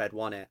that Nedved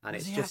won it, and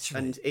Was it's he just,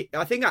 actually?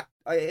 and I think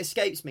it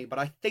escapes me, but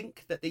I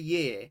think that the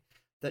year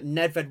that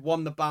Nedved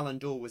won the Ballon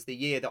d'Or was the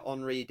year that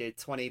Henri did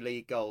 20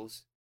 league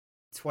goals,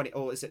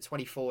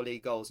 24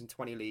 league goals and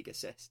 20 league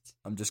assists.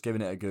 I'm just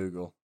giving it a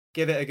Google.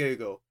 Give it a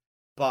Google.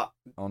 But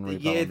Henri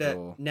the year that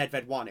Ballon d'Or.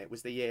 Nedved won it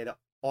was the year that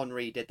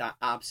Henri did that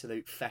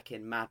absolute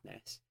feckin'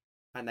 madness,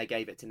 and they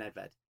gave it to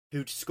Nedved,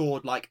 who'd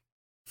scored like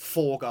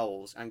 4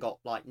 goals and got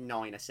like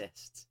 9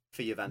 assists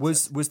for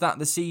Juventus. Was that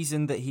the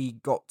season that he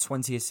got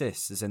 20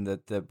 assists, as in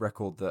the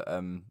record that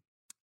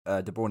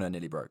De Bruyne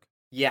nearly broke?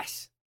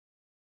 Yes.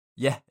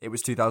 Yeah, it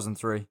was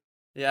 2003.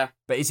 Yeah.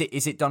 But is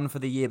it done for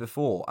the year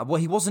before?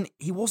 Well, he wasn't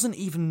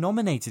even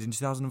nominated in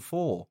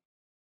 2004.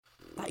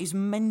 That is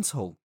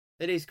mental.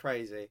 It is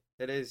crazy.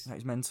 It is. That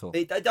is mental.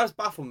 It does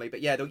baffle me,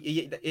 but yeah,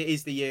 it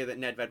is the year that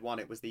Nedved won.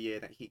 It was the year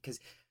that because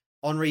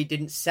Henri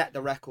didn't set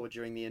the record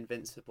during the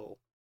Invincible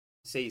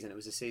season. It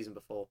was the season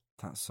before.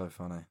 That's so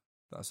funny.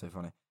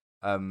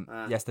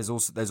 Ah. Yes, there's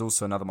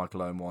also another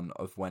Michael Owen one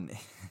of when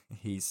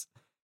he's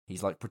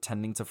like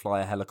pretending to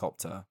fly a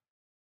helicopter,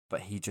 but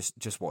he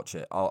just watch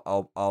it.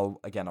 I'll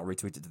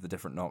retweet it to the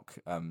Different Knock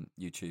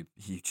YouTube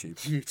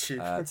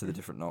to the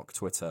Different Knock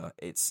Twitter.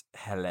 It's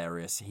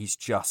hilarious. He's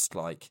just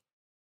like,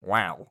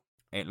 wow,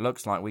 it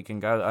looks like we can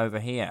go over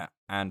here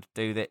and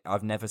do that.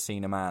 I've never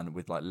seen a man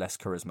with like less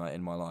charisma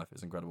in my life.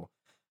 It's incredible.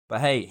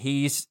 But hey,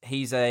 he's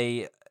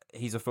a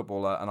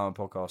footballer and I'm a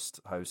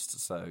podcast host,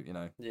 so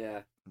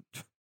Yeah.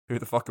 who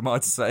the fuck am I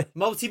to say?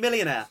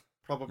 Multi-millionaire,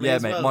 probably. Yeah,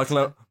 as mate.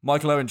 well,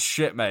 Michael Owen's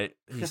shit, mate.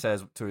 He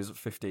says to his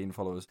 15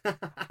 followers.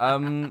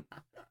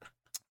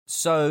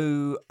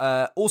 So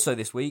also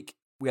this week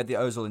we had the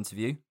Özil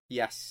interview.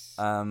 Yes.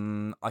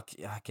 I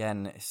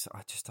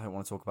just don't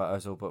want to talk about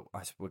Özil, but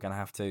we're going to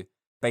have to.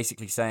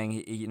 Basically saying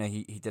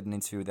he did an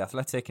interview with The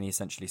Athletic and he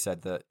essentially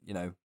said that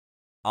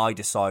I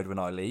decide when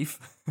I leave,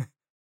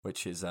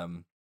 which is I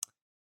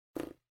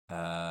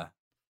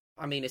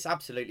mean, it's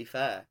absolutely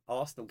fair.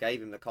 Arsenal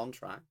gave him the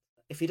contract.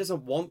 If he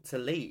doesn't want to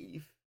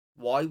leave,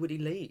 why would he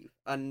leave?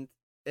 And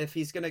if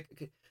he's going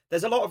to...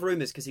 There's a lot of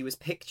rumours because he was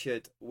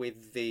pictured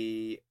with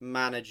the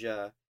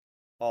manager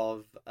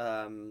of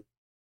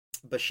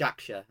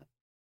Başakşehir,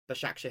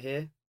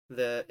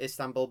 the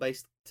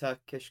Istanbul-based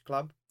Turkish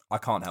club. I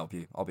can't help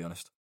you, I'll be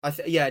honest.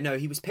 He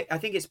was... I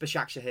think it's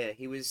Başakşehir.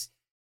 He was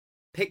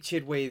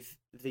pictured with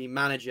the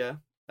manager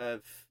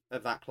of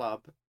that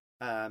club,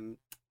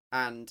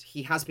 and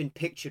he has been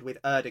pictured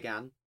with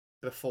Erdogan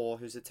before,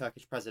 who's a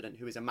Turkish president,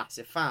 who is a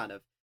massive fan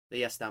of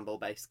the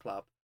Istanbul-based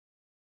club.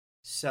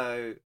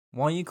 So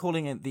Why are you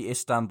calling it the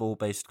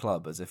Istanbul-based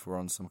club as if we're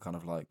on some kind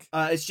of like...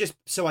 It's just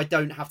so I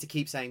don't have to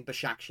keep saying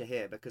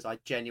Başakşehir because I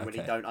genuinely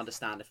Okay. don't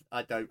understand.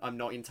 I'm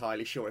not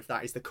entirely sure if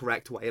that is the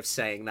correct way of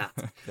saying that.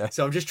 Okay.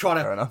 So I'm just Fair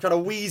trying enough. to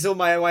weasel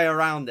my way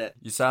around it.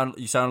 You sound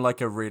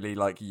like a really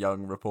like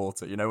young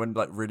reporter. You know when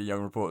like really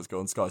young reporters go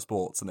on Sky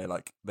Sports and they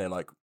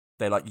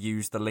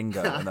use the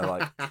lingo and they're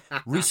like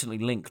recently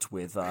linked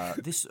with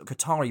this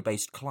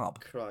Qatari-based club.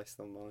 Christ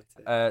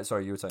almighty.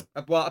 Sorry, you were saying.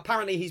 Well,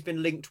 apparently he's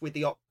been linked with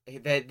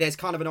there's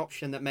kind of an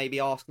option that maybe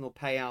Arsenal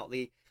pay out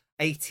the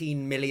 £18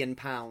 million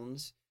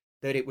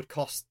that it would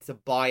cost to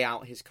buy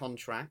out his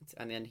contract,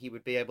 and then he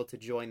would be able to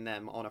join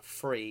them on a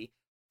free.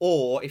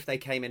 Or if they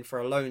came in for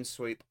a loan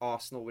swoop,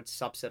 Arsenal would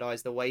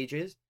subsidise the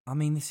wages. I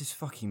mean, this is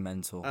fucking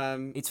mental.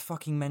 It's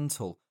fucking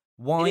mental.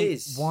 It Why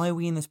is. are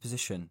we in this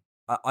position?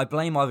 I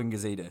blame Ivan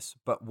Gazidis,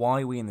 but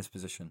why are we in this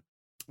position?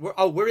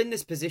 We're in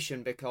this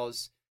position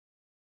because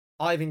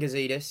Ivan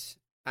Gazidis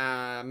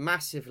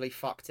massively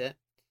fucked it,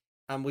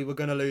 and we were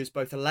going to lose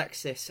both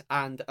Alexis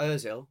and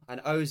Özil,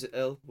 and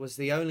Özil was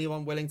the only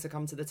one willing to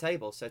come to the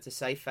table. So to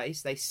save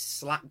face, they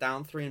slapped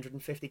down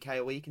 350k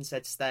a week and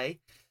said stay.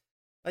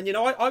 And you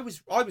know, I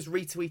was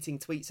retweeting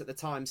tweets at the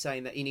time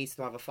saying that he needs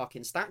to have a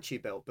fucking statue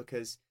built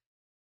because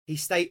he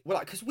stayed. Well,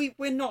 because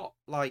we're not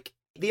like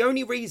the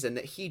only reason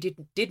that he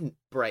didn't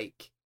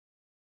break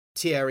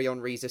Thierry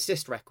Henry's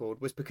assist record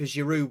was because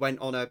Giroud went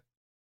on a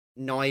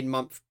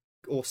 9-month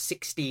or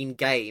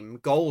 16-game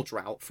goal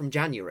drought from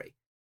January,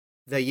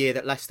 the year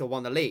that Leicester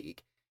won the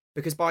league.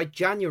 Because by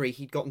January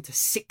he'd gotten to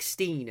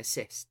 16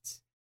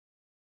 assists,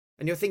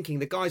 and you're thinking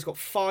the guy's got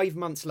 5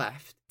 months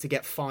left to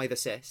get 5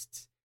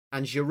 assists.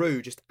 And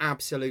Giroud just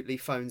absolutely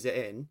phones it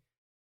in.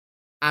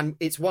 And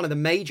it's one of the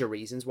major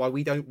reasons why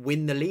we don't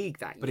win the league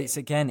that year. But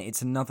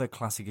it's another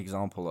classic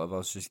example of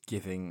us just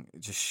giving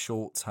just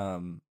short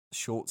term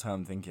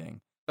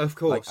thinking. Of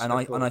course. I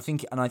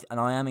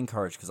am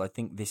encouraged because I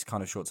think this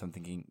kind of short term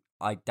thinking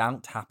I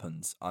doubt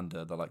happens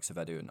under the likes of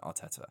Edu and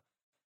Arteta.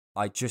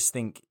 I just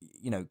think,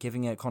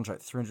 giving a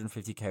contract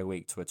 350k a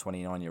week to a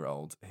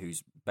 29-year-old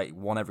who's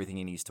won everything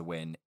he needs to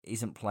win,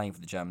 isn't playing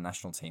for the German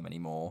national team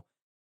anymore.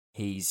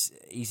 He's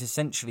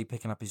essentially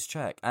picking up his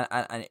check,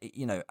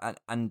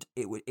 and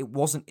it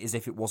wasn't as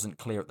if it wasn't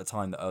clear at the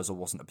time that Özil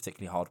wasn't a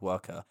particularly hard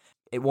worker.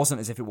 It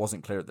wasn't as if it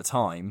wasn't clear at the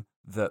time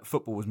that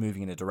football was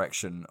moving in a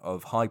direction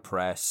of high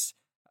press.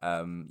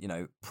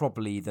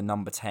 Probably the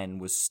number 10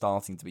 was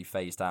starting to be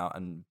phased out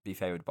and be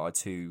favoured by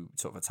 2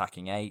 sort of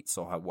attacking 8s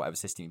or whatever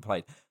system you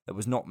played. There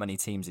was not many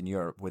teams in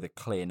Europe with a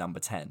clear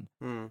number 10.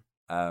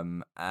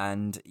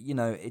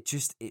 It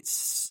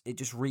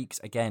just reeks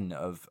again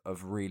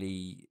of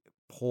really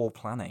poor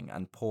planning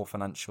and poor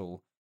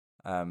financial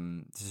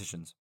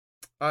decisions.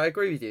 I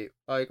agree with you.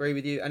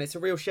 And it's a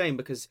real shame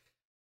because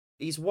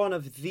he's one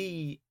of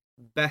the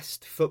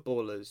best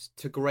footballers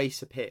to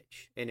grace a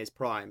pitch in his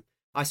prime.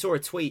 I saw a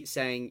tweet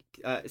saying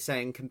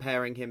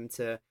comparing him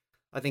to,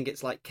 I think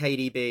it's like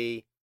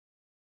KDB,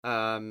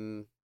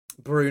 Bruno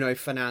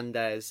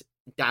Fernandes,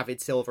 David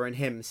Silva and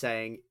him,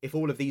 saying if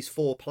all of these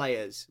 4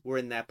 players were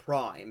in their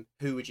prime,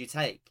 who would you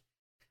take?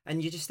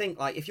 And you just think,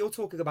 like, if you're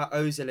talking about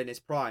Özil in his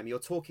prime, you're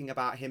talking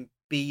about him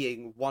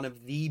being one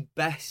of the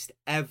best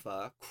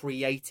ever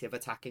creative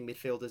attacking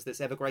midfielders that's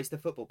ever graced a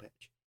football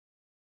pitch.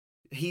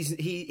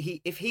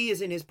 If he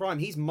is in his prime,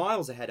 he's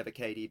miles ahead of a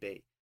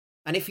KDB.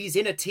 And if he's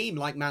in a team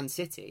like Man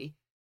City,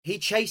 he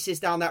chases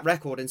down that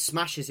record and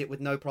smashes it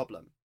with no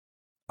problem.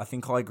 I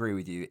think I agree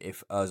with you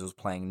if Özil's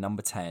playing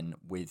number 10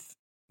 with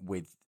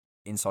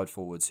inside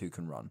forwards who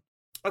can run.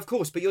 Of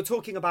course, but you're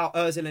talking about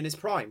Özil in his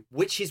prime,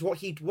 which is what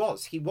he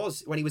was. He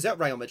was, when he was at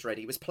Real Madrid,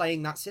 he was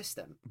playing that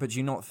system. But do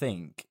you not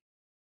think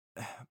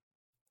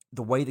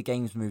the way the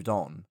game's moved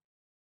on,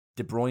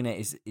 De Bruyne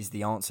is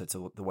the answer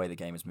to the way the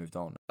game has moved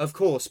on? Of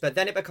course, but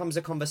then it becomes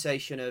a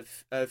conversation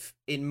of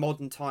in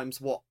modern times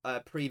what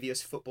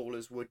previous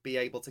footballers would be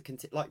able to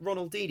continue. Like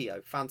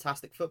Ronaldinho,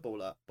 fantastic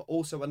footballer, but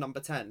also a number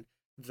 10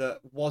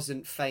 that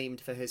wasn't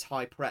famed for his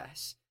high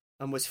press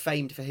and was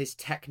famed for his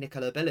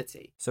technical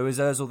ability. So is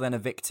Özil then a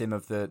victim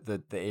of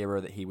the era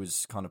that he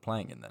was kind of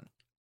playing in then?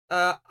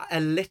 A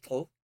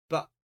little,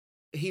 but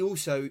he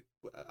also,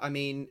 I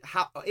mean,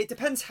 it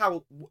depends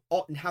how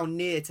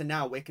near to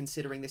now we're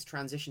considering this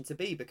transition to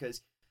be,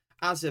 because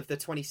as of the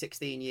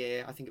 2016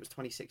 year, I think it was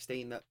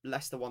 2016 that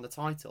Leicester won the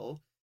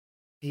title,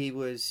 he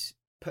was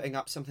putting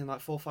up something like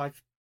 4,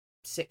 5,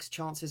 6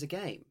 chances a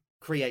game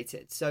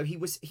created. So he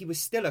was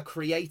still a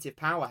creative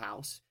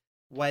powerhouse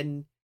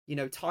when,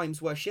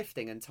 times were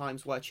shifting and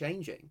times were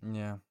changing.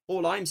 Yeah.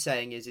 All I'm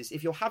saying is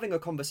if you're having a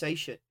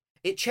conversation,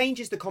 it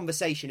changes the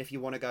conversation if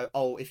you want to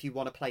go, if you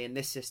want to play in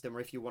this system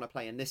or if you want to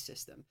play in this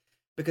system.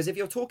 Because if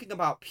you're talking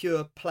about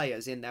pure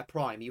players in their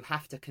prime, you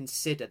have to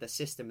consider the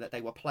system that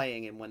they were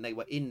playing in when they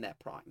were in their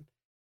prime.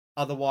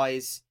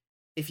 Otherwise,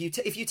 if you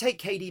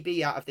take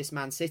KDB out of this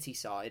Man City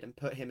side and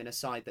put him in a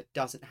side that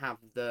doesn't have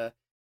the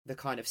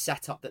kind of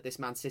setup that this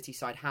Man City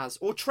side has,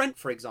 or Trent,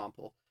 for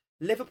example,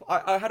 Liverpool.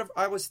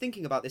 I was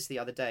thinking about this the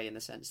other day in the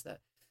sense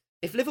that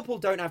if Liverpool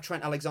don't have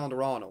Trent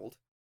Alexander-Arnold,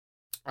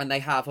 And they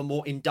have a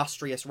more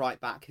industrious right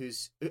back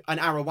who's an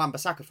Aaron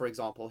Wan-Bissaka, for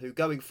example, who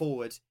going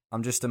forward...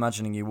 I'm just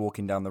imagining you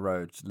walking down the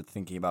road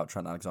thinking about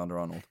Trent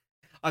Alexander-Arnold.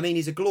 I mean,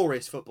 he's a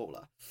glorious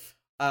footballer.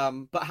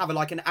 But have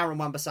an Aaron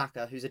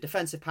Wan-Bissaka who's a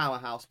defensive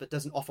powerhouse but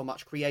doesn't offer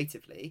much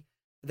creatively,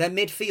 their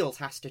midfield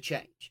has to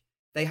change.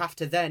 They have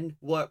to then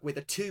work with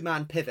a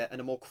two-man pivot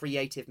and a more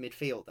creative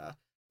midfielder.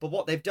 But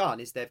what they've done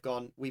is they've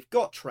gone, we've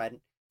got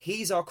Trent,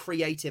 he's our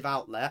creative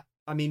outlet.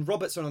 I mean,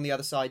 Robertson on the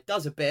other side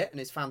does a bit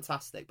and is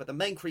fantastic, but the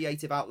main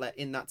creative outlet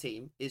in that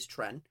team is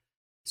Trent.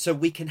 So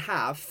we can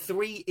have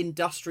three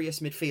industrious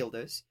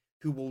midfielders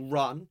who will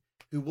run,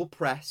 who will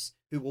press,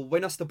 who will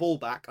win us the ball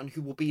back, and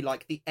who will be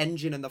like the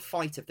engine and the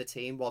fight of the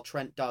team, while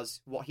Trent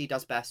does what he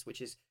does best,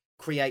 which is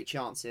create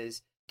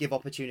chances, give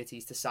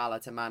opportunities to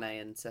Salah, to Mane,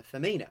 and to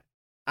Firmino.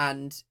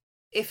 And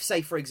if,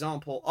 say, for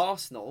example,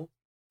 Arsenal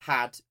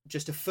had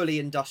just a fully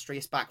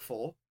industrious back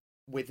four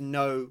with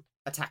no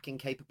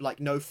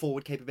no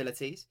forward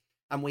capabilities,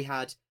 and we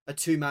had a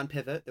two-man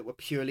pivot that were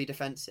purely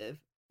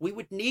defensive, we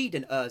would need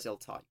an Özil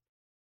type,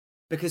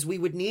 because we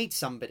would need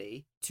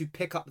somebody to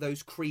pick up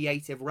those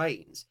creative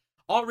reins.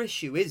 Our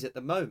issue is, at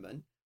the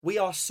moment, we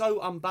are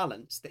so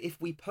unbalanced that if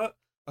we put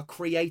a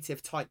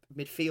creative type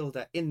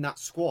midfielder in that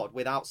squad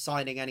without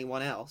signing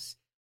anyone else,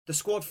 the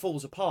squad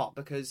falls apart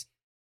because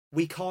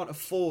we can't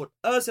afford...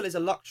 Özil is a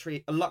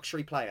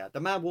luxury player.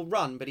 The man will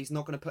run, but he's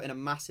not going to put in a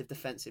massive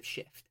defensive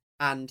shift.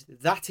 And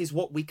that is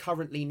what we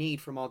currently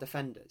need from our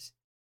defenders.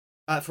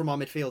 From our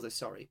midfielders,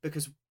 sorry.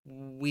 Because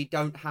we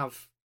don't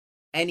have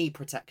any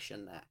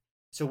protection there.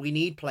 So we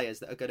need players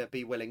that are going to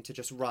be willing to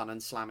just run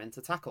and slam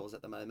into tackles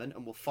at the moment,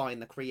 and will find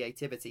the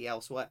creativity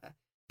elsewhere.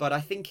 But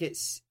I think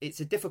it's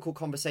a difficult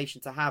conversation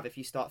to have if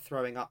you start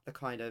throwing up the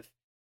kind of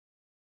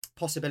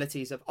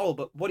possibilities of, oh,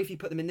 but what if you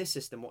put them in this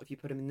system? What if you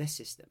put them in this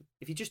system?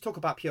 If you just talk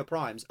about pure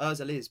primes,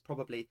 Özil is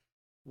probably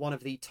one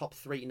of the top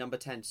 3 number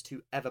 10s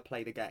to ever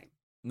play the game.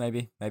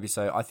 Maybe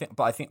so. I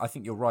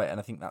think you're right, and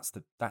I think that's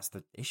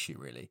the issue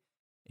really,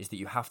 is that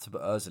you have to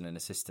put Özil in a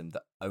system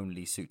that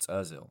only suits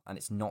Özil, and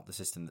it's not the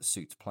system that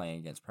suits playing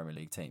against Premier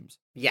League teams.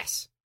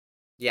 Yes.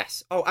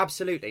 Oh,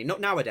 absolutely.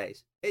 Not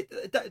nowadays.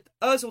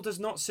 Özil does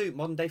not suit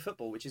modern day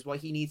football, which is why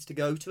he needs to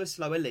go to a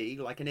slower league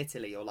like an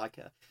Italy or like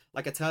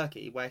a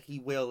Turkey, where he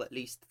will at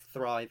least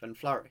thrive and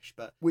flourish.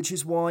 But which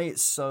is why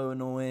it's so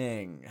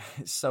annoying.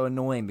 It's so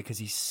annoying because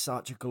he's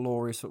such a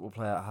glorious football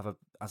player.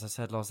 As I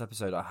said last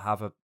episode, I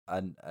have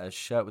a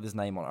shirt with his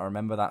name on. I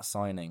remember that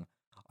signing.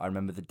 I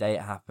remember the day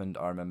it happened.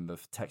 I remember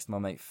texting my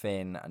mate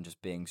Finn and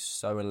just being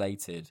so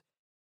elated.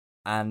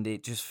 And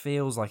it just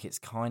feels like it's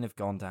kind of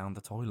gone down the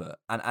toilet.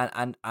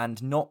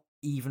 And not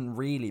even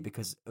really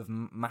because of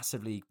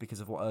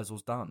what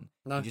Özil's done.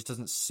 No. He just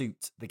doesn't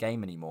suit the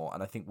game anymore.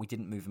 And I think we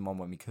didn't move him on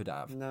when we could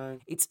have. No.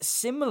 It's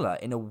similar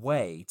in a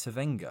way to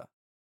Wenger.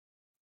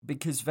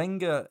 Because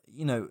Wenger,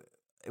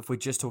 if we're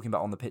just talking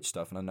about on the pitch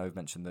stuff, and I know I've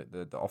mentioned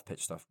the off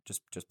pitch stuff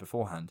just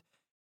beforehand,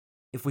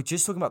 if we're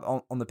just talking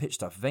about on the pitch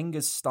stuff,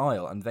 Wenger's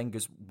style and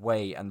Wenger's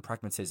way and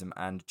pragmatism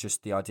and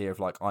just the idea of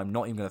like, I'm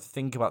not even going to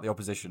think about the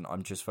opposition,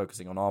 I'm just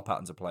focusing on our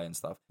patterns of play and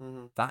stuff,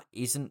 that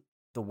isn't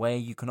the way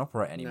you can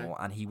operate anymore.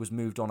 No. And he was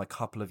moved on a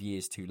couple of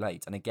years too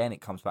late. And again,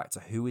 it comes back to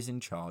who is in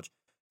charge,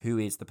 who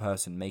is the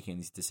person making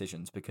these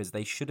decisions, because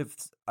they should have...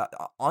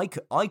 I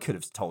could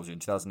have told you in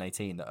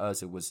 2018 that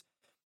Özil was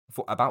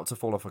about to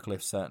fall off a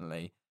cliff,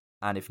 certainly,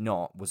 and if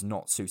not, was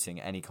not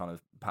suiting any kind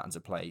of patterns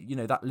of play.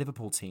 That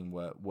Liverpool team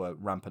were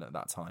rampant at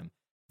that time.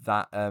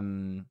 That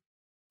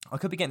I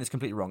could be getting this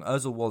completely wrong.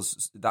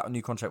 That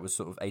new contract was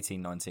sort of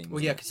 18-19.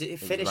 Well, yeah, because it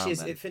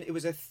finishes. It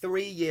was a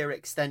 3-year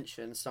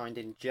extension signed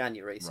in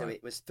January, so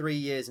it was 3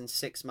 years and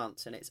 6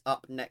 months, and it's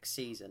up next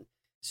season.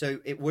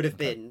 So it would have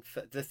been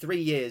for the 3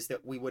 years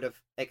that we would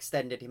have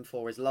extended him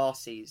for his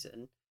last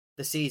season,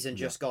 the season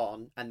just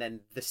gone, and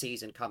then the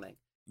season coming.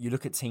 You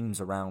look at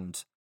teams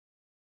around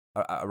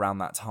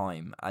that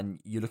time, and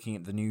you're looking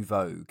at the new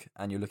Vogue,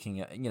 and you're looking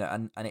at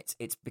and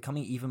it's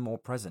becoming even more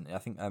present. I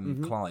think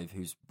Clive,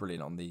 who's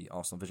brilliant on the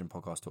Arsenal Vision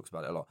podcast, talks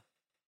about it a lot.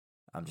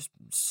 I'm just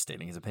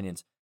stealing his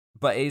opinions,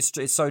 but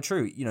it's so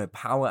true.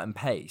 Power and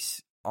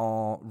pace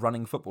are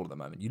running football at the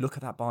moment. You look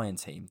at that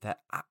Bayern team; they're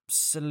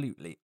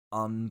absolutely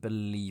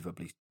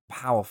unbelievably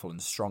powerful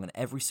and strong, and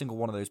every single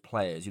one of those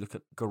players. You look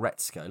at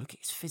Goretzka, look at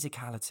his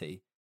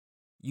physicality.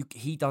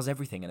 He does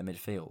everything in the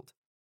midfield.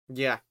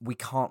 Yeah, we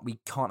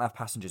can't have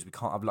passengers. We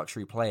can't have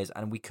luxury players,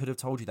 and we could have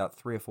told you that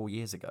 3 or 4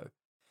 years ago.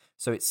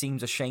 So it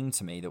seems a shame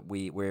to me that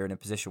we're in a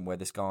position where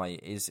this guy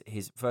is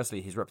his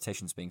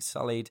reputation's being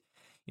sullied.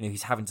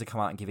 He's having to come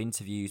out and give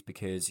interviews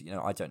because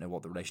I don't know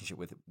what the relationship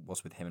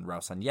was with him and Raul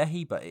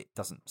Sanllehi, but it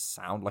doesn't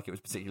sound like it was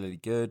particularly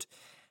good.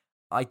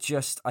 I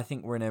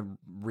think we're in a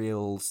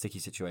real sticky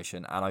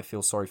situation, and I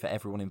feel sorry for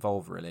everyone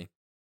involved. Really,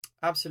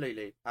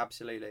 absolutely,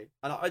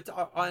 and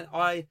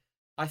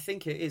I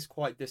think it is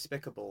quite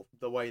despicable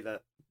the way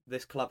that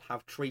this club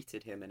have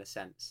treated him, in a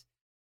sense,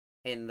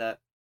 in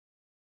that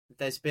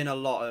there's been a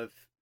lot of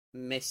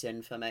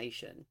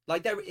misinformation.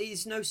 Like, there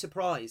is no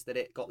surprise that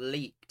it got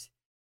leaked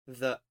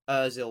that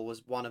Özil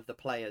was one of the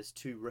players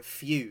to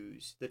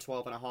refuse the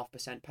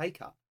 12.5% pay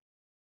cut.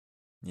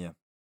 Yeah.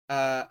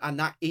 And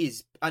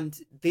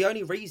the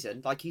only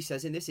reason, like he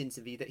says in this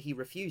interview, that he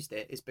refused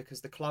it is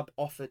because the club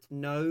offered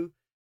no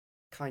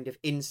kind of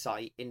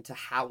insight into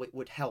how it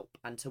would help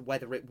and to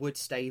whether it would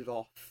stave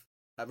off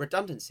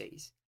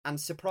redundancies. And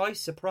surprise,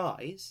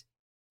 surprise,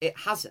 it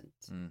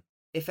hasn't.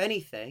 If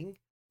anything,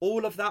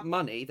 all of that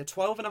money, the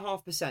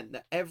 12.5%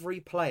 that every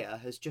player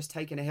has just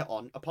taken a hit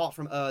on, apart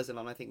from Özil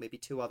and I think maybe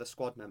 2 other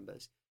squad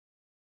members,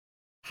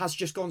 has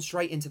just gone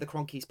straight into the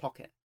Kroenke's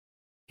pocket.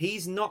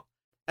 He's not,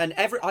 and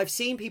I've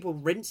seen people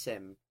rinse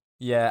him.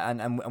 Yeah,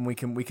 and we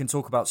can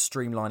talk about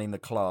streamlining the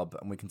club,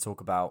 and we can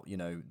talk about, you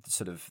know,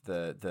 sort of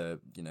the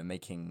you know,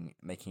 making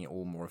it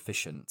all more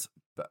efficient.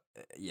 But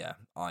yeah,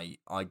 I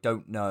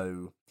don't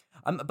know.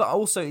 But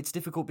also it's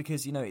difficult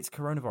because, you know, it's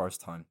coronavirus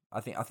time.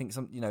 I think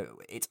some, you know,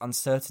 it's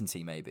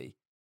uncertainty maybe.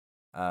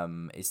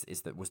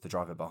 Was the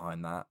driver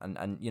behind that,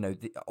 and you know,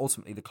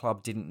 ultimately the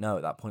club didn't know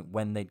at that point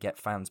when they'd get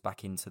fans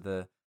back into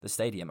the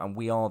stadium, and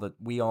we are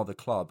the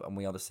club and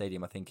we are the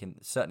stadium, I think,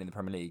 certainly in the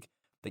Premier League,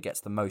 that gets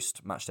the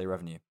most matchday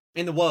revenue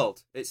in the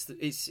world.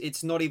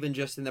 It's not even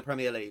just in the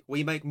Premier League.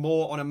 We make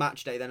more on a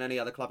match day than any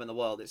other club in the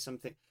world.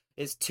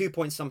 It's 2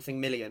 point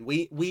something million.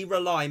 We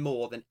rely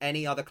more than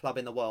any other club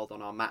in the world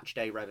on our match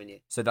day revenue.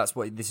 So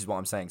this is what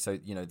I'm saying. So,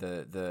 you know,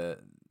 the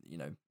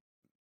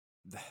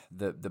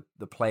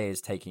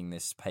players taking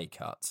this pay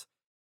cut,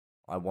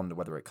 I wonder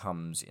whether it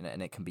comes, you know,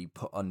 and it can be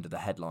put under the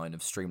headline of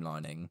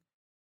streamlining,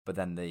 but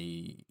then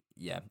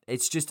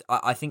it's just,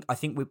 I think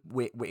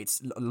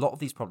it's a lot of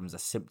these problems are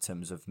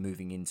symptoms of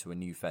moving into a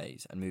new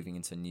phase and moving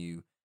into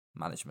new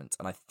management.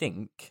 And I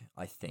think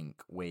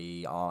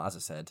we are, as I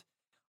said,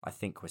 I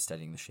think we're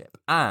steadying the ship.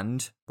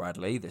 And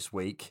Bradley, this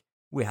week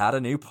we had a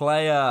new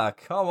player.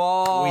 Come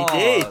on, we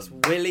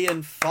did.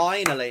 Willian,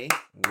 finally.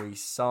 We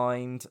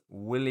signed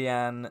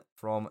Willian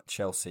from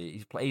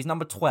Chelsea. He's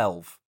number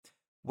 12,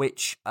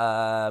 which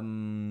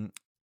I'm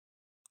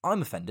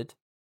offended.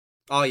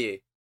 Are you?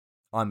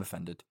 I'm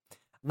offended.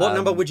 What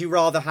number would you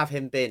rather have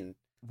him been?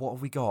 What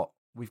have we got?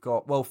 We've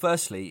got, well,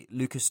 firstly,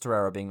 Lucas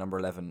Torreira being number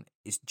 11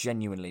 is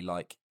genuinely,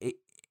 like, it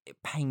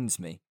pains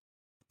me.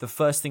 The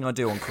first thing I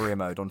do on career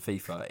mode on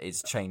FIFA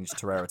is change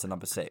Torreira to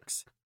number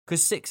 6.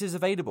 Because 6 is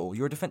available.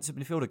 You're a defensive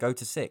midfielder. Go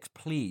to 6.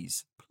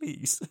 Please.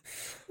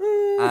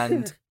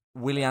 And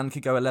Willian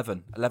could go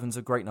 11. 11's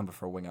a great number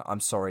for a winger. I'm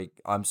sorry,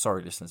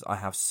 listeners. I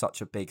have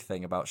such a big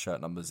thing about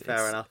shirt numbers.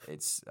 Fair enough.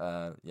 It's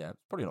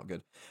probably not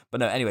good.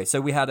 But no, anyway.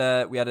 So we had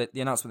the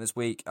announcement this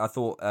week. I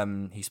thought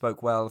he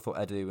spoke well. I thought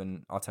Edu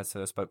and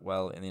Arteta spoke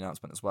well in the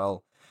announcement as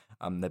well.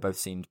 They both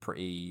seemed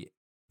pretty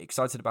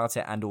excited about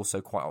it and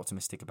also quite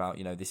optimistic about,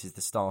 you know, this is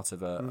the start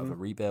of a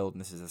rebuild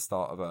and this is the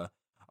start of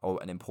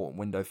an important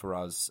window for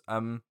us.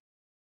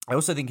 I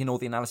also think in all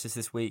the analysis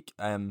this week,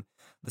 the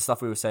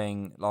stuff we were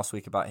saying last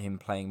week about him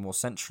playing more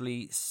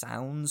centrally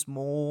sounds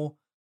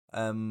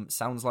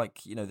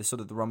like, you know, the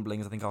sort of the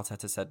rumblings. I think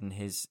Arteta said in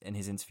his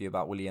interview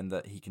about Willian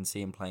that he can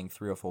see him playing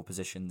 3 or 4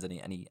 positions and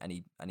he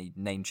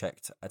name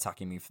checked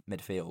attacking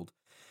midfield.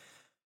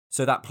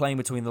 So that playing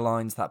between the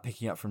lines, that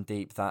picking up from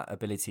deep, that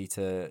ability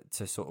to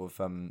sort of,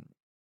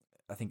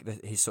 I think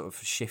that his sort of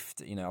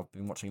shift, you know, I've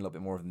been watching a little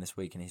bit more of him this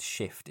week, and his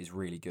shift is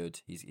really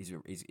good. He's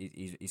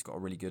got a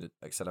really good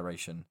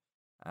acceleration,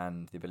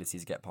 and the ability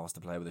to get past the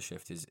player with a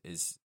shift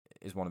is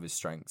one of his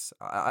strengths.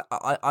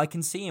 I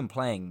can see him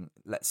playing,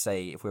 let's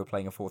say, if we were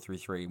playing a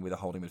 4-3-3 with a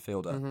holding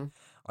midfielder,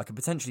 I could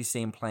potentially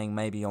see him playing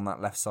maybe on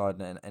that left side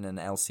in an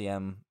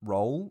LCM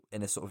role,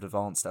 in a sort of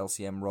advanced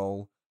LCM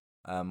role.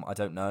 I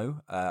don't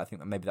know. I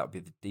think that maybe that would be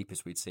the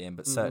deepest we'd see him,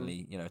 but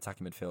certainly, you know,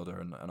 attacking midfielder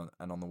and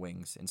on the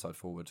wings, inside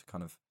forward,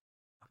 kind of.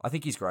 I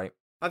think he's great.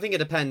 I think it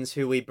depends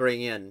who we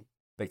bring in.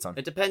 Big time.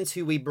 It depends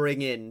who we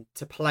bring in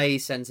to play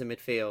centre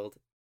midfield.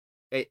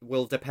 It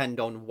will depend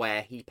on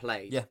where he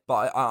plays. Yeah,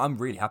 but I'm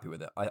really happy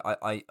with it.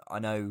 I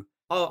know.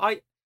 Oh,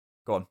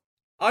 Go on.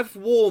 I've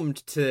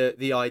warmed to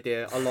the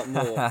idea a lot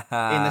more in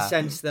the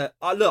sense that,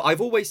 look,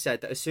 I've always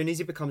said that as soon as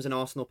he becomes an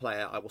Arsenal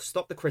player, I will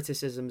stop the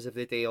criticisms of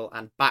the deal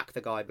and back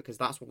the guy because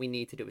that's what we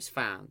need to do as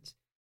fans.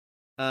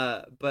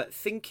 But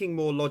thinking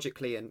more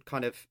logically and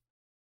kind of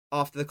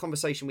after the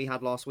conversation we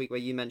had last week where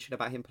you mentioned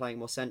about him playing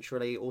more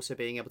centrally, also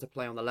being able to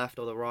play on the left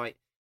or the right,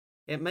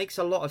 it makes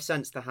a lot of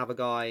sense to have a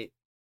guy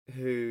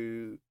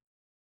who...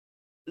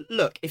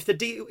 Look, if the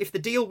deal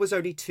was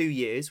only 2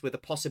 years with a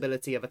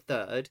possibility of a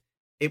third,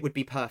 it would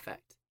be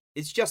perfect.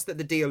 It's just that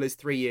the deal is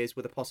 3 years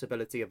with a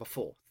possibility of a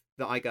fourth.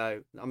 That I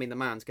go, I mean, the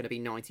man's going to be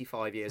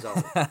 95 years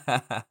old.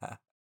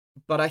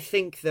 But I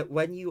think that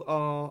when you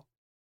are...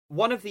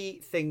 One of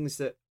the things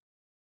that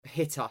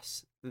hit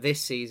us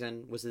this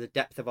season was the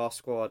depth of our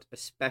squad,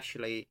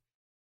 especially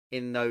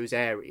in those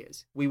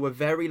areas. We were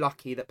very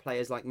lucky that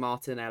players like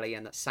Martinelli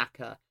and that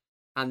Saka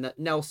and that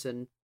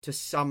Nelson, to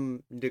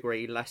some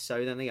degree, less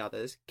so than the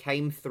others,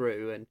 came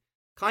through and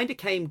kind of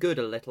came good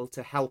a little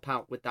to help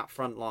out with that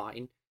front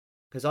line,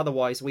 because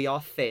otherwise we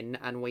are thin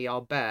and we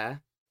are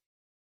bare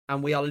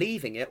and we are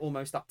leaving it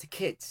almost up to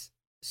kids.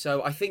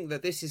 So I think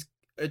that this is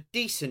a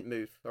decent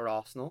move for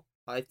Arsenal.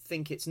 I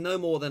think it's no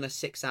more than a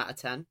 6 out of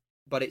 10,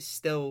 but it's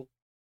still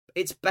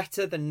it's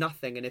better than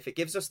nothing. And if it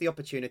gives us the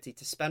opportunity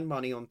to spend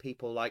money on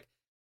people like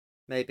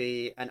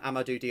maybe an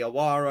Amadou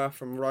Diawara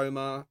from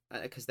Roma,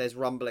 because there's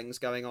rumblings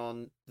going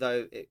on,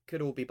 though it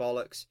could all be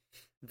bollocks,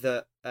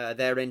 that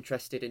they're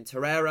interested in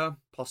Torreira,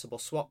 possible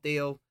swap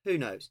deal, who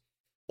knows?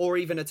 Or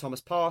even a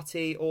Thomas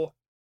Partey, or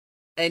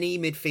any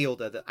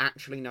midfielder that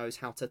actually knows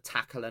how to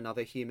tackle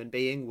another human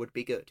being would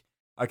be good.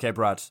 Okay,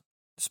 Brad,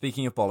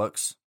 speaking of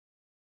bollocks,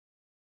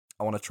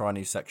 I want to try a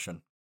new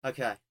section.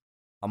 Okay.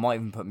 I might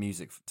even put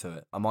music to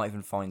it. I might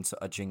even find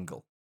a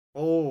jingle.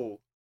 Oh.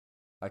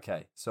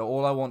 Okay, so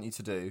all I want you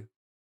to do,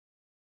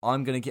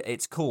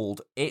 it's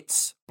called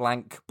It's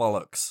Blank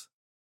Bollocks.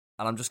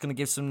 And I'm just going to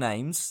give some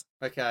names.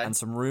 Okay. And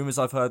some rumours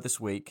I've heard this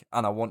week.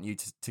 And I want you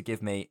to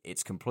give me,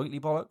 it's completely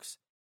bollocks,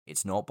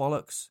 it's not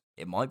bollocks,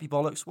 it might be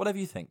bollocks, whatever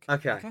you think.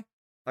 Okay.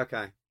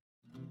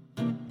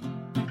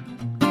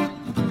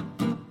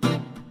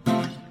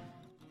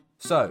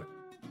 So,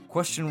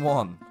 question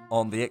 1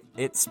 on the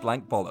It's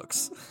Blank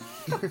Bollocks.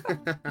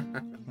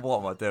 What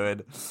am I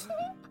doing?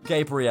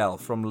 Gabriel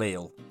from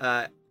Lille.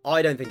 I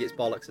don't think it's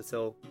bollocks at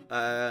all.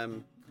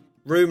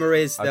 Rumour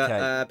is that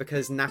Okay.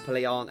 because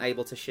Napoli aren't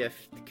able to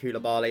shift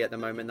Koulibaly at the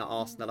moment, that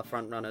Arsenal are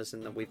front runners,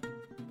 and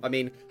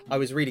that I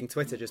was reading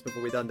Twitter just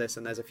before we've done this,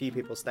 and there's a few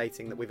people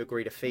stating that we've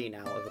agreed a fee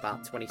now of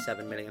about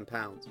 £27 million.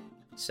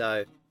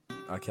 So.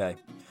 Okay.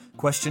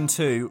 Question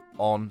 2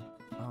 on.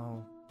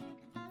 Oh.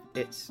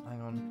 It's.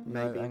 Hang on.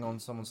 Maybe. No, hang on.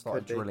 Someone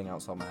started Could be. drilling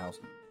outside my house.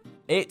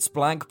 It's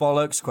blank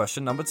bollocks.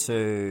 Question number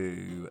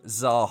 2.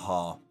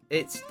 Zaha.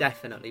 It's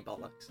definitely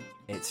bollocks.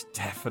 It's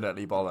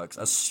definitely bollocks.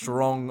 A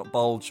strong,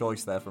 bold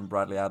choice there from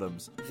Bradley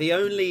Adams. The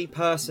only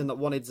person that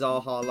wanted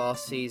Zaha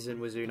last season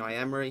was Unai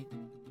Emery.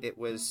 It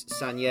was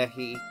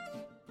Sanllehi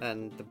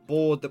and the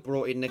board that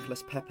brought in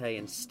Nicolas Pepe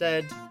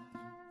instead.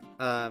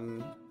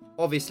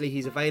 Obviously,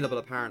 he's available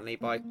apparently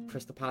by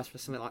Crystal Palace for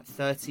something like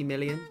 30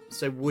 million.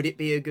 So would it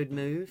be a good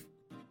move?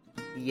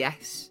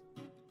 Yes.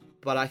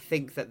 But I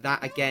think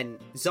that again,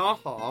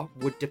 Zaha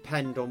would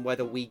depend on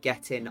whether we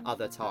get in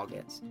other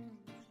targets.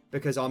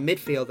 Because our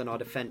midfield and our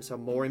defence are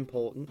more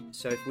important.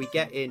 So if we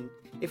got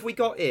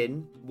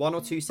in 1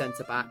 or 2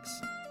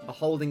 centre-backs, a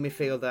holding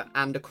midfielder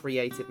and a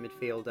creative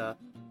midfielder,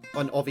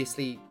 and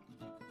obviously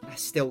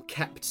still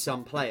kept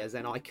some players,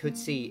 then I could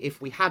see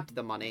if we had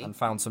the money. And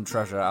found some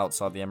treasure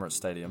outside the Emirates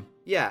Stadium.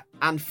 Yeah,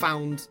 and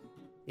found,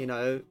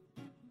 the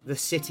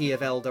city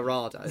of El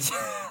Dorado.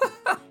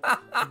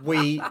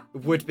 We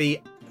would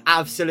be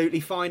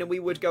absolutely fine and we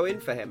would go in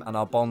for him. And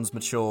our bonds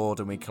matured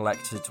and we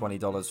collected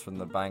 $20 from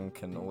the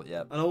bank and all,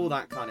 yeah. And all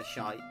that kind of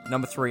shite.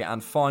 Number 3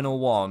 and final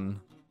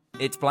one.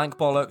 It's blank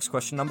bollocks.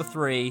 Question number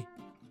 3.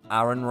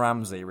 Aaron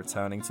Ramsey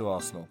returning to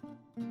Arsenal.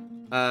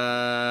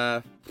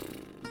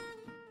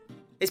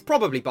 It's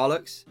probably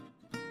bollocks.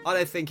 I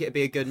don't think it'd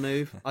be a good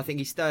move. I think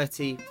he's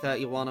 30,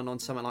 31 and on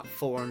something like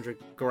 400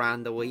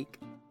 grand a week.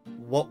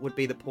 What would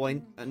be the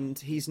point? And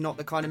he's not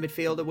the kind of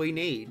midfielder we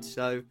need,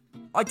 so...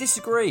 I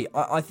disagree.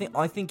 I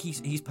think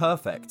he's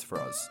perfect for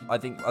us. I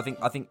think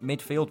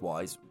midfield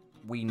wise,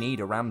 we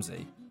need a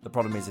Ramsey. The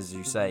problem is, as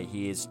you say,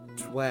 he is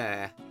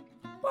where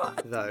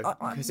though,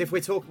 because if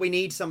we're talking, we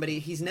need somebody.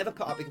 He's never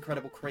put up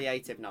incredible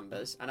creative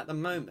numbers, and at the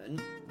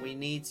moment, we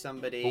need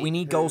somebody. But we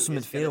need goals from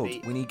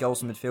midfield. We need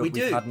goals from midfield.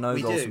 We've had no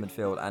goals from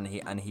midfield,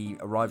 and he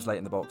arrives late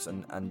in the box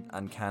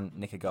and can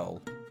nick a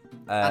goal.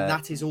 And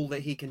that is all that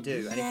he can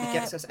do. And if he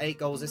gets us 8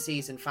 goals a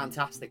season,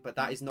 fantastic. But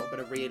that is not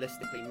going to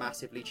realistically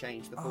massively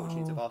change the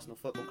fortunes of Arsenal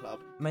Football Club.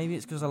 Maybe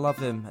it's because I love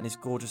him and his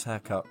gorgeous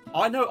haircut.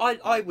 I know.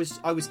 I was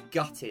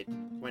gutted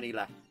when he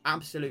left.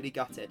 Absolutely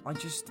gutted.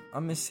 I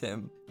miss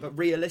him. But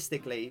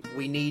realistically,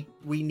 we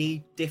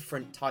need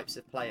different types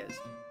of players.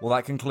 Well,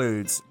 that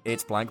concludes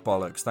It's Blank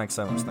Bollocks. Thanks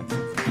so much. Thank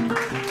you.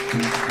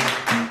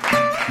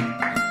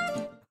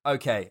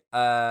 Okay,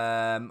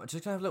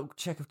 just gonna have a little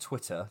check of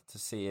Twitter to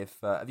see if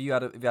have you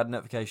had a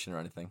notification or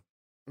anything?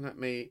 Let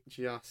me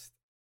just.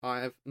 I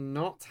have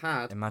not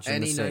had Imagine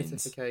any the scenes.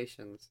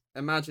 notifications.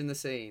 Imagine the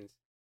scenes.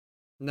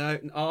 No,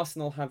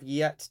 Arsenal have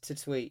yet to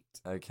tweet.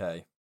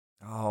 Okay.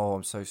 Oh,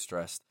 I'm so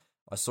stressed.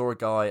 I saw a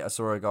guy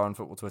on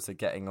football Twitter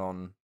getting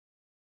on.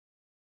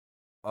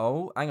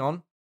 Oh, hang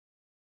on.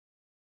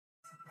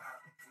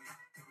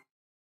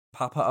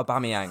 Papa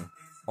Aubameyang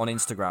on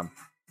Instagram.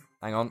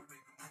 Hang on.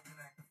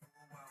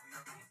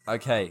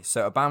 Okay,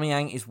 so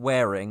Aubameyang is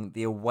wearing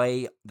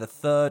the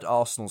third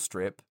Arsenal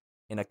strip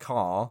in a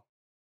car,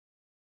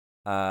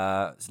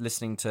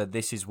 listening to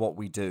This Is What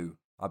We Do.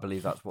 I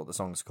believe that's what the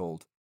song's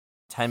called.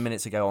 10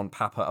 minutes ago on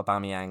Papa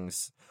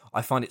Aubameyang's.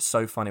 I find it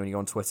so funny when you go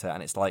on Twitter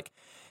and it's like,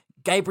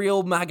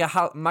 Gabriel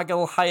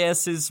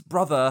Magalhaes'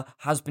 brother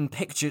has been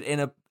pictured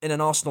in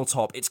an Arsenal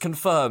top. It's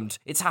confirmed.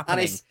 It's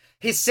happening. And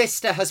his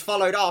sister has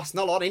followed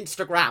Arsenal on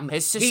Instagram.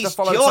 His sister He's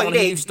followed someone who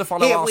used to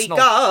follow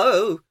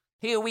Arsenal.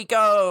 Here we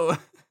go.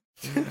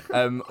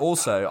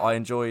 Also, I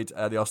enjoyed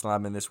the Arsenal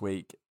admin this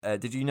week.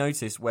 Did you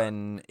notice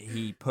when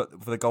he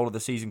put for the goal of the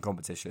season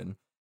competition,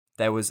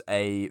 there was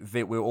we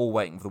were all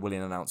waiting for the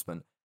Willian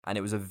announcement, and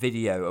it was a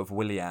video of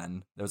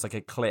Willian. There was like a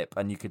clip,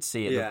 and you could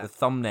see it. Yeah. The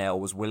thumbnail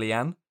was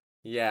Willian,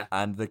 Yeah.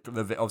 And the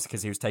obviously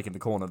because he was taking the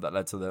corner that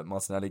led to the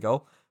Martinelli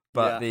goal.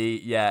 But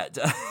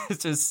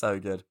it's just so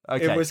good.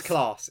 Okay. It was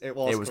class. It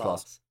was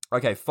class.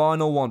 Okay,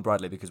 final one,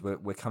 Bradley, because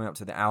we're coming up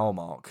to the hour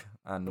mark,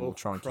 and we'll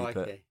try and keep it.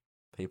 Crikey.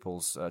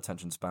 People's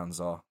attention spans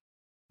are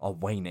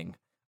waning.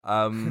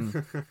 By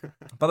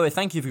the way,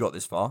 thank you if you got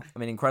this far. I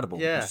mean, incredible.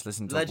 Yeah, Just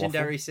listen to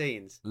legendary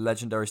scenes.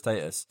 Legendary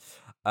status.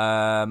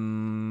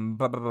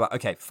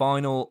 Okay,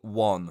 final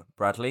one,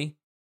 Bradley.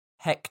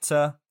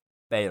 Hector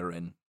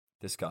Bellerin.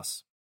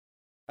 Discuss.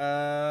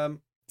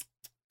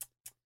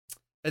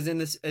 As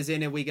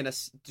in, are we gonna?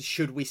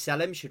 Should we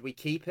sell him? Should we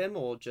keep him,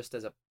 or just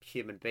as a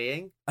human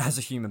being? As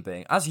a human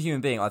being, I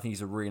think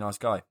he's a really nice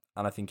guy,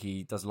 and I think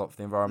he does a lot for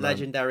the environment.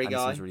 Legendary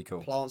guy. He seems really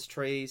cool. Plants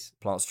trees.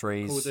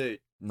 Cool dude.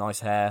 Nice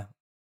hair.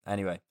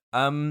 Anyway,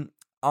 for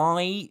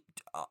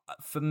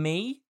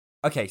me,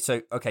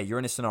 you're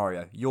in a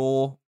scenario.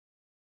 You're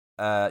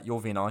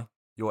Vinay,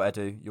 you're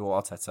Edu,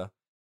 you're Arteta,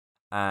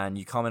 and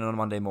you come in on a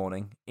Monday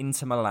morning.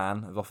 Inter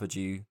Milan have offered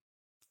you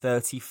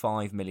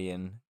 35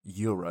 million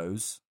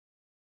euros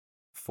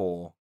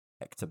for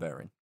Hector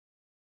Bellerin.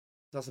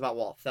 That's about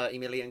what, 30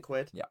 million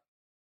quid? Yeah.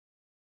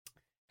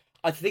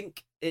 I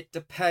think it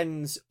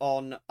depends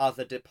on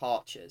other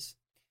departures.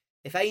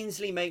 If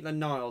Ainsley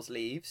Maitland-Niles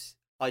leaves,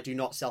 I do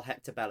not sell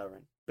Hector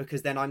Bellerin,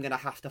 because then I'm going to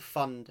have to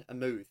fund a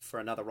move for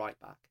another right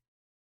back.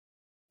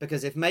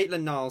 Because if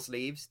Maitland-Niles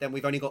leaves, then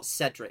we've only got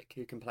Cedric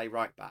who can play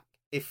right back,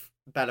 if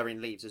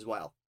Bellerin leaves as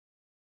well.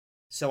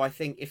 So I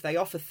think if they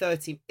offer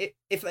 30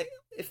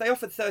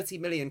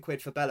 million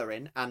quid for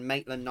Bellerin and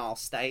Maitland-Niles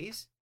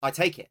stays, I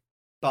take it.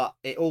 But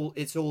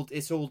it's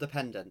all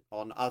dependent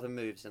on other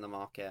moves in the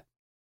market.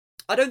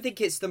 I don't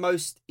think it's the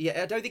most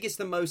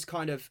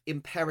kind of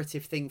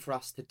imperative thing for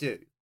us to do.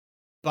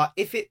 But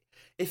if it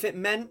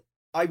meant,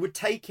 I would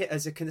take it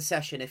as a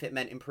concession if it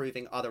meant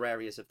improving other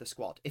areas of the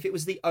squad. If it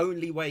was the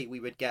only way we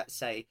would get,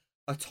 say,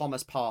 a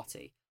Thomas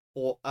Partey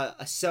or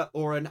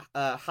an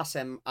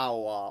Hassem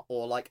Aouar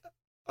or like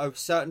a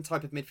certain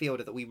type of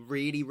midfielder that we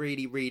really,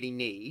 really, really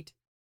need,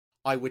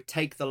 I would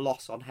take the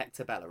loss on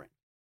Hector Bellerin.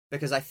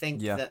 Because I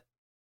think that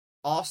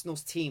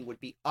Arsenal's team would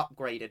be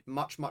upgraded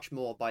much, much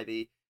more by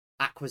the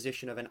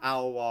acquisition of an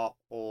Aouar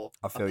or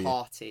a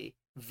Partey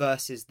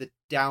versus the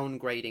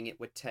downgrading it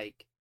would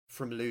take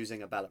from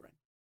losing a Bellerin.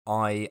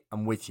 I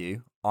am with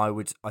you. I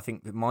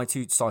think that my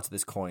two sides of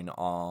this coin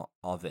are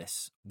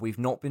this. We've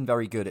not been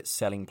very good at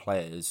selling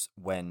players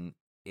when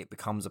it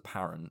becomes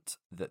apparent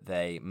that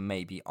they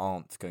maybe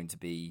aren't going to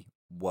be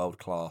world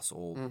class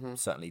or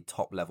certainly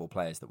top level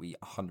players that we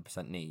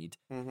 100% need.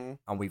 And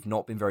we've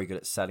not been very good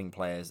at selling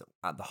players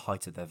at the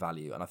height of their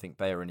value. And I think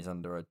Bellerin is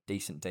under a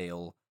decent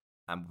deal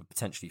and would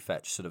potentially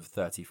fetch sort of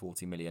 30,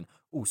 40 million.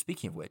 Oh,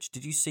 speaking of which,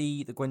 did you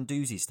see the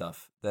Guendouzi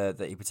stuff that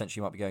he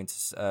potentially might be going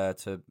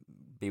to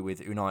be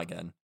with Unai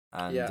again?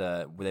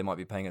 And they might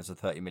be paying us a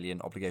 30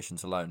 million obligation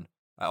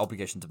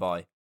to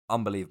buy.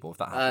 Unbelievable if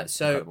that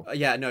happens.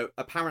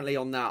 Apparently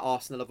on that,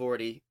 Arsenal have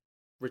already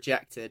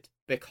rejected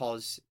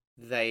because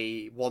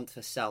they want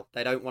to sell.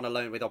 They don't want a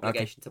loan with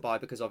obligation to buy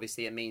because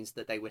obviously it means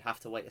that they would have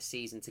to wait a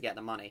season to get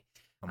the money.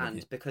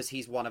 And because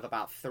he's one of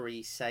about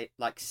three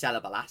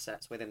sellable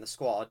assets within the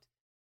squad,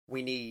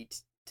 we need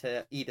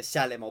to either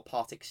sell him or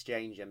part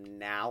exchange him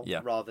now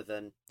rather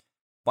than.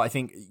 But I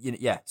think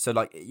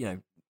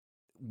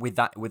with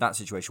that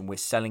situation, we're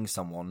selling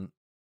someone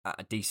at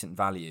a decent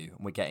value,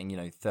 and we're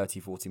getting 30,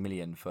 40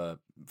 million for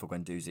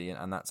Guendouzi,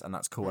 and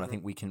that's cool. And I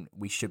think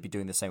we should be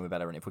doing the same with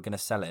Bellerin. If we're going to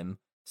sell him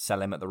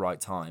at the right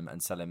time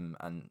and sell him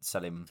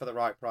for the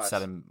right price.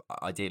 Sell him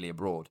ideally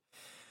abroad.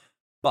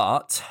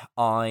 But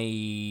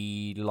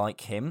I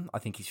like him. I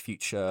think he's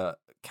future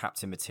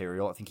captain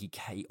material. I think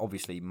he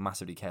obviously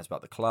massively cares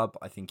about the club.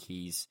 I think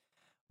he's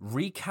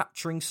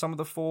recapturing some of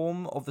the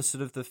form of the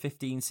sort of the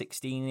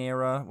 15-16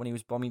 era when he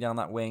was bombing down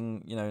that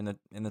wing,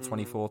 in the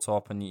 24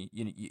 top and you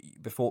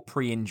before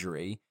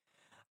pre-injury.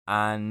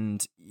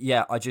 And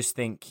I just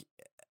think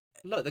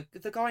look,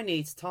 the guy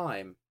needs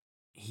time.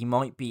 He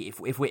might be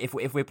if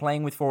we're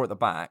playing with four at the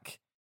back.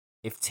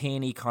 If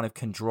Tierney kind of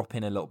can drop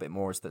in a little bit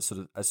more as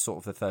sort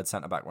of the third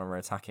centre back when we're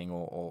attacking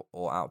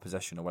or out of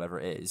possession or whatever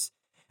it is,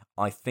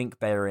 I think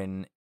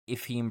Bellerin,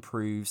 if he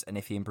improves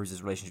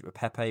his relationship with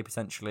Pepe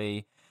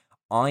potentially,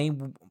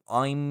 I'm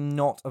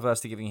not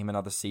averse to giving him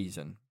another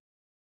season.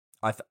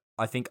 I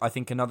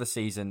think another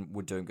season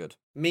would do him good.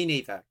 Me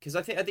neither, because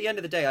I think at the end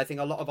of the day, I think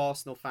a lot of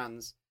Arsenal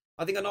fans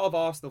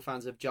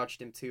have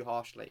judged him too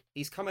harshly.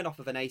 He's coming off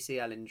of an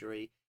ACL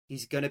injury.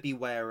 He's going to be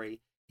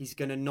wary. He's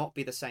going to not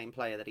be the same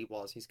player that he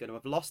was. He's going to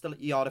have lost a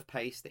yard of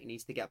pace that he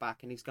needs to get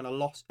back, and he's going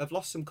to have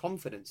lost some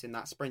confidence in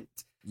that sprint.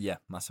 Yeah,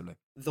 massively.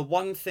 The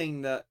one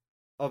thing that,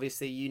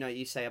 obviously,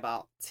 you say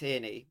about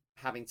Tierney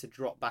having to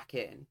drop back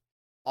in,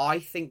 I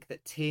think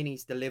that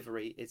Tierney's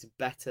delivery is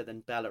better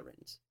than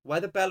Bellerin's.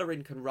 Whether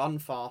Bellerin can run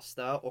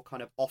faster or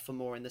kind of offer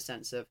more in the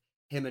sense of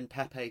him and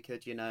Pepe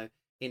could,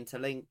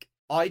 interlink,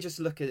 I just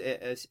look at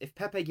it as if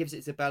Pepe gives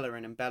it to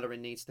Bellerin and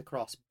Bellerin needs to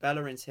cross,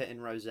 Bellerin's hitting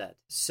Rosette.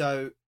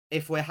 So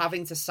if we're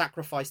having to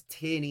sacrifice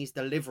Tierney's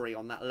delivery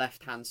on that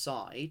left-hand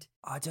side...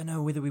 I don't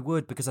know whether we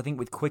would, because I think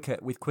with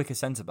quicker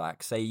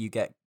centre-backs, say you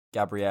get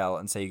Gabriel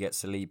and say you get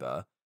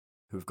Saliba,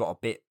 who've got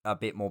a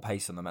bit more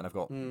pace on them and have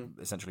got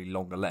essentially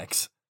longer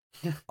legs,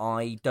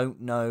 I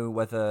don't know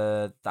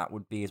whether that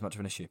would be as much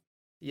of an issue.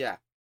 Yeah.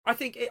 I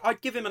think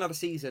I'd give him another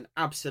season,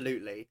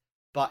 absolutely.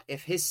 But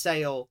if his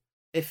sale...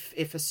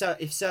 If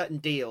certain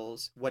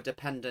deals were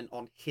dependent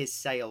on his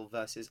sale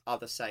versus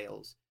other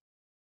sales,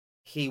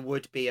 he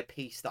would be a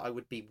piece that I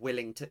would be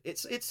willing to.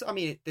 I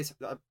mean,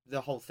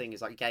 the whole thing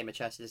is like a game of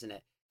chess, isn't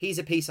it? He's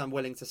a piece I'm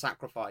willing to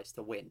sacrifice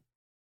to win.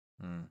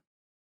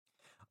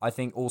 I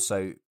think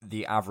also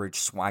the average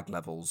swag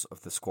levels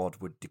of the squad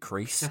would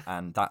decrease,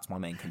 and that's my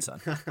main concern.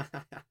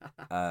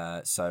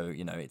 So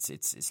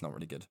it's not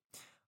really good.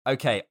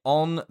 Okay,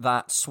 on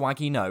that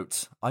swaggy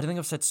note, I don't think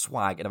I've said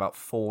swag in about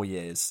 4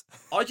 years.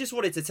 I just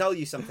wanted to tell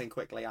you something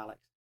quickly,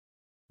 Alex.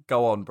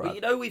 Go on, Brad.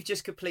 But we've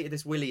just completed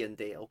this Willian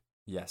deal.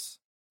 Yes.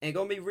 And you're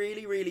going to be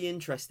really, really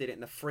interested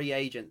in the free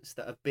agents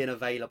that have been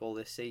available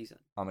this season.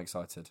 I'm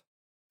excited.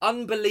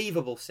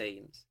 Unbelievable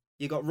scenes.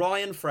 You got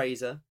Ryan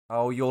Fraser.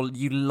 Oh,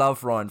 you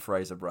love Ryan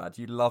Fraser, Brad.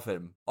 You love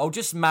him. Oh,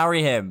 just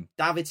marry him.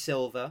 David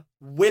Silva,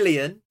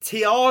 Willian,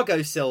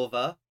 Thiago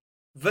Silva,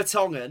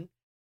 Vertonghen,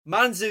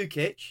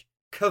 Mandzukic,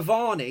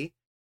 Cavani,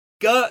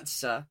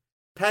 Goetze,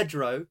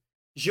 Pedro,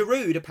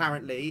 Giroud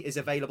apparently is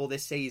available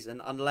this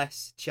season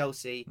unless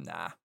Chelsea. They've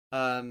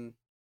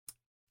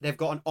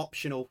got an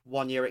optional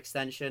 1-year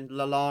extension.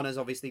 Lallana's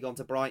obviously gone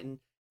to Brighton. And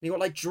you got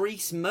like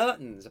Dries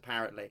Mertens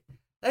apparently.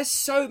 There's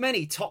so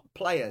many top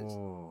players,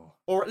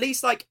 or at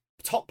least like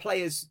top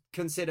players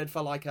considered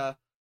for like a,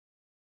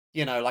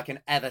 like an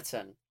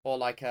Everton or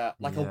like a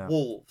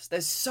Wolves.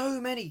 There's so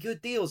many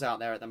good deals out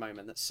there at the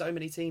moment that so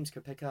many teams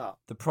could pick up.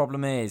 The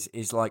problem is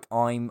like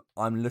I'm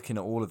looking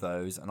at all of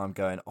those and I'm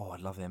going, oh,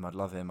 I'd love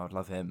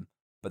him.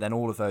 But then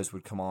all of those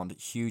would command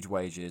huge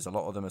wages. A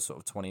lot of them are sort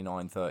of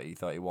 29, 30,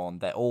 31.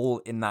 They're all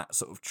in that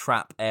sort of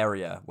trap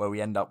area where we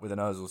end up with an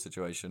Özil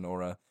situation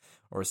or a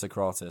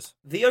Socrates.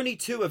 The only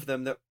two of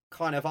them that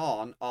kind of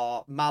aren't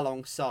are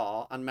Malang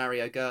Sarr and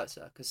Mario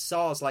Götze, because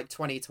Sarr's like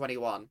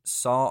 2021.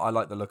 Sarr I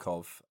like the look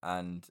of,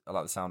 and I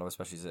like the sound of,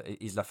 especially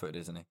he's left-footed,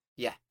 isn't he?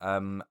 Yeah.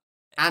 And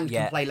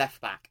can play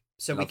left-back,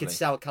 so Lovely. We could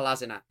sell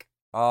Kolasinac.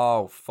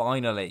 Oh,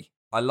 finally.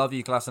 I love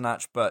you,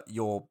 Kolasinac, but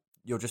you're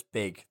just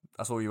big.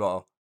 That's all you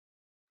are.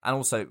 And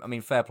also, I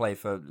mean, fair play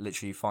for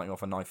literally fighting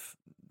off a man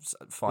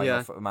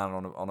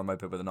on a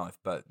moped with a knife,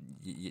 but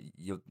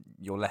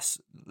you're less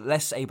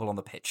able on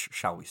the pitch,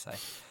 shall we say?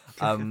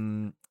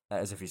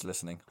 As if he's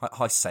listening.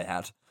 Hi,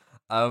 Sayad.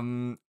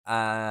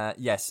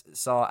 Yes.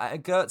 So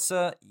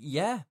Goetze,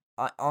 yeah,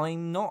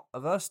 I'm not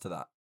averse to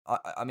that.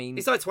 I mean,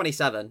 he's like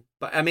 27,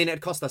 but I mean,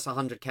 it cost us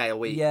 100k a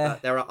week. Yeah,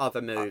 but there are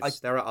other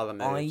moves.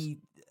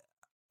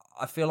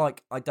 I feel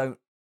like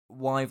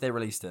why have they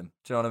released him?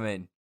 Do you know what I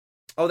mean?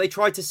 Oh, they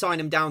tried to sign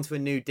him down to a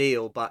new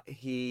deal, but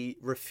he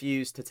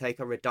refused to take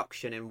a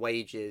reduction in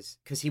wages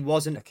because he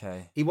wasn't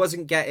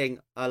getting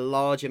a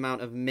large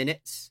amount of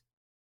minutes,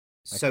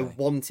 so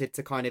wanted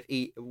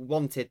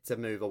to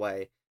move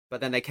away.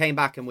 But then they came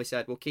back and we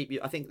said, we'll keep you.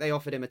 I think they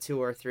offered him a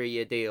 2 or a 3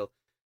 year deal,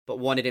 but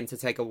wanted him to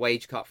take a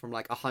wage cut from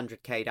like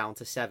 100k down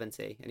to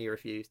 70, and he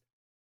refused.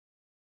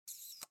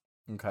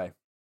 Okay.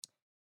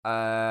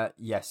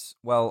 Yes.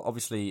 Well,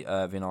 obviously,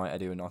 Vinay,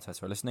 Edu, and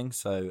Arteta are listening.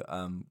 So,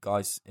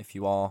 guys, if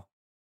you are,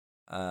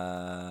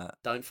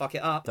 don't fuck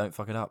it up. Don't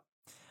fuck it up.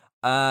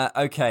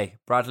 Okay,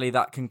 Bradley,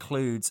 that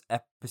concludes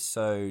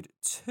episode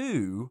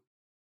 2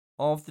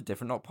 of the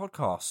Different Knock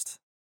podcast.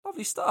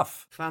 Lovely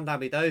stuff. Fan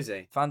Dabby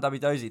Dozy.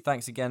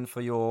 Thanks again for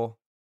your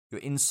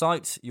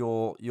insight,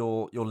 your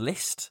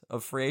list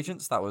of free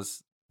agents. That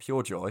was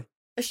pure joy.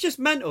 It's just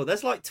mental.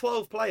 There's like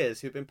 12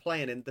 players who've been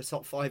playing in the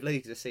top 5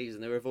 leagues this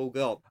season who have all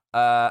gone.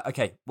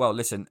 Okay, well,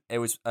 listen, it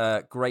was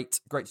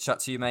great to chat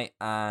to you, mate,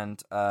 and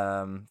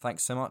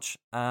thanks so much,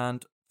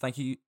 and thank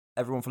you,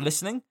 everyone, for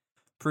listening.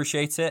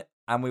 Appreciate it,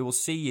 and we will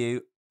see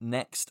you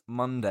next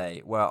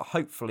Monday, where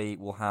hopefully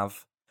we'll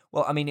have...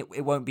 Well, I mean,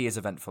 it won't be as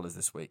eventful as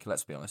this week,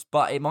 let's be honest,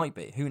 but it might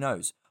be. Who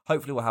knows?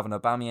 Hopefully we'll have an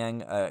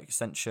Aubameyang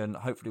extension,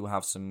 hopefully we'll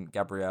have some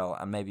Gabriel,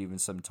 and maybe even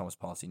some Thomas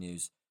Partey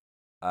news.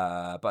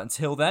 But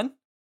until then...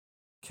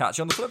 Catch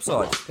you on the flip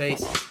side.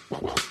 Peace.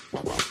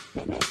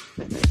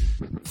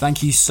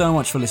 Thank you so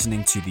much for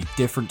listening to the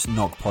Different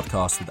Knock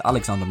podcast with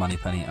Alexander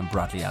Moneypenny and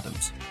Bradley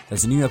Adams.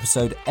 There's a new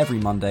episode every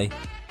Monday,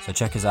 so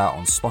check us out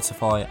on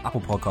Spotify,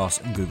 Apple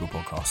Podcasts, and Google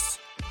Podcasts.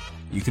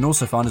 You can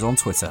also find us on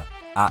Twitter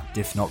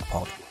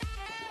 @DiffKnockPod.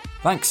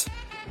 Thanks.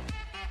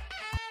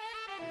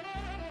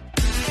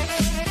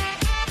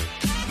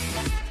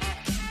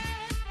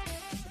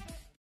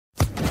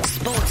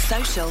 Sports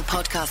Social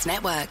Podcast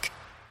Network.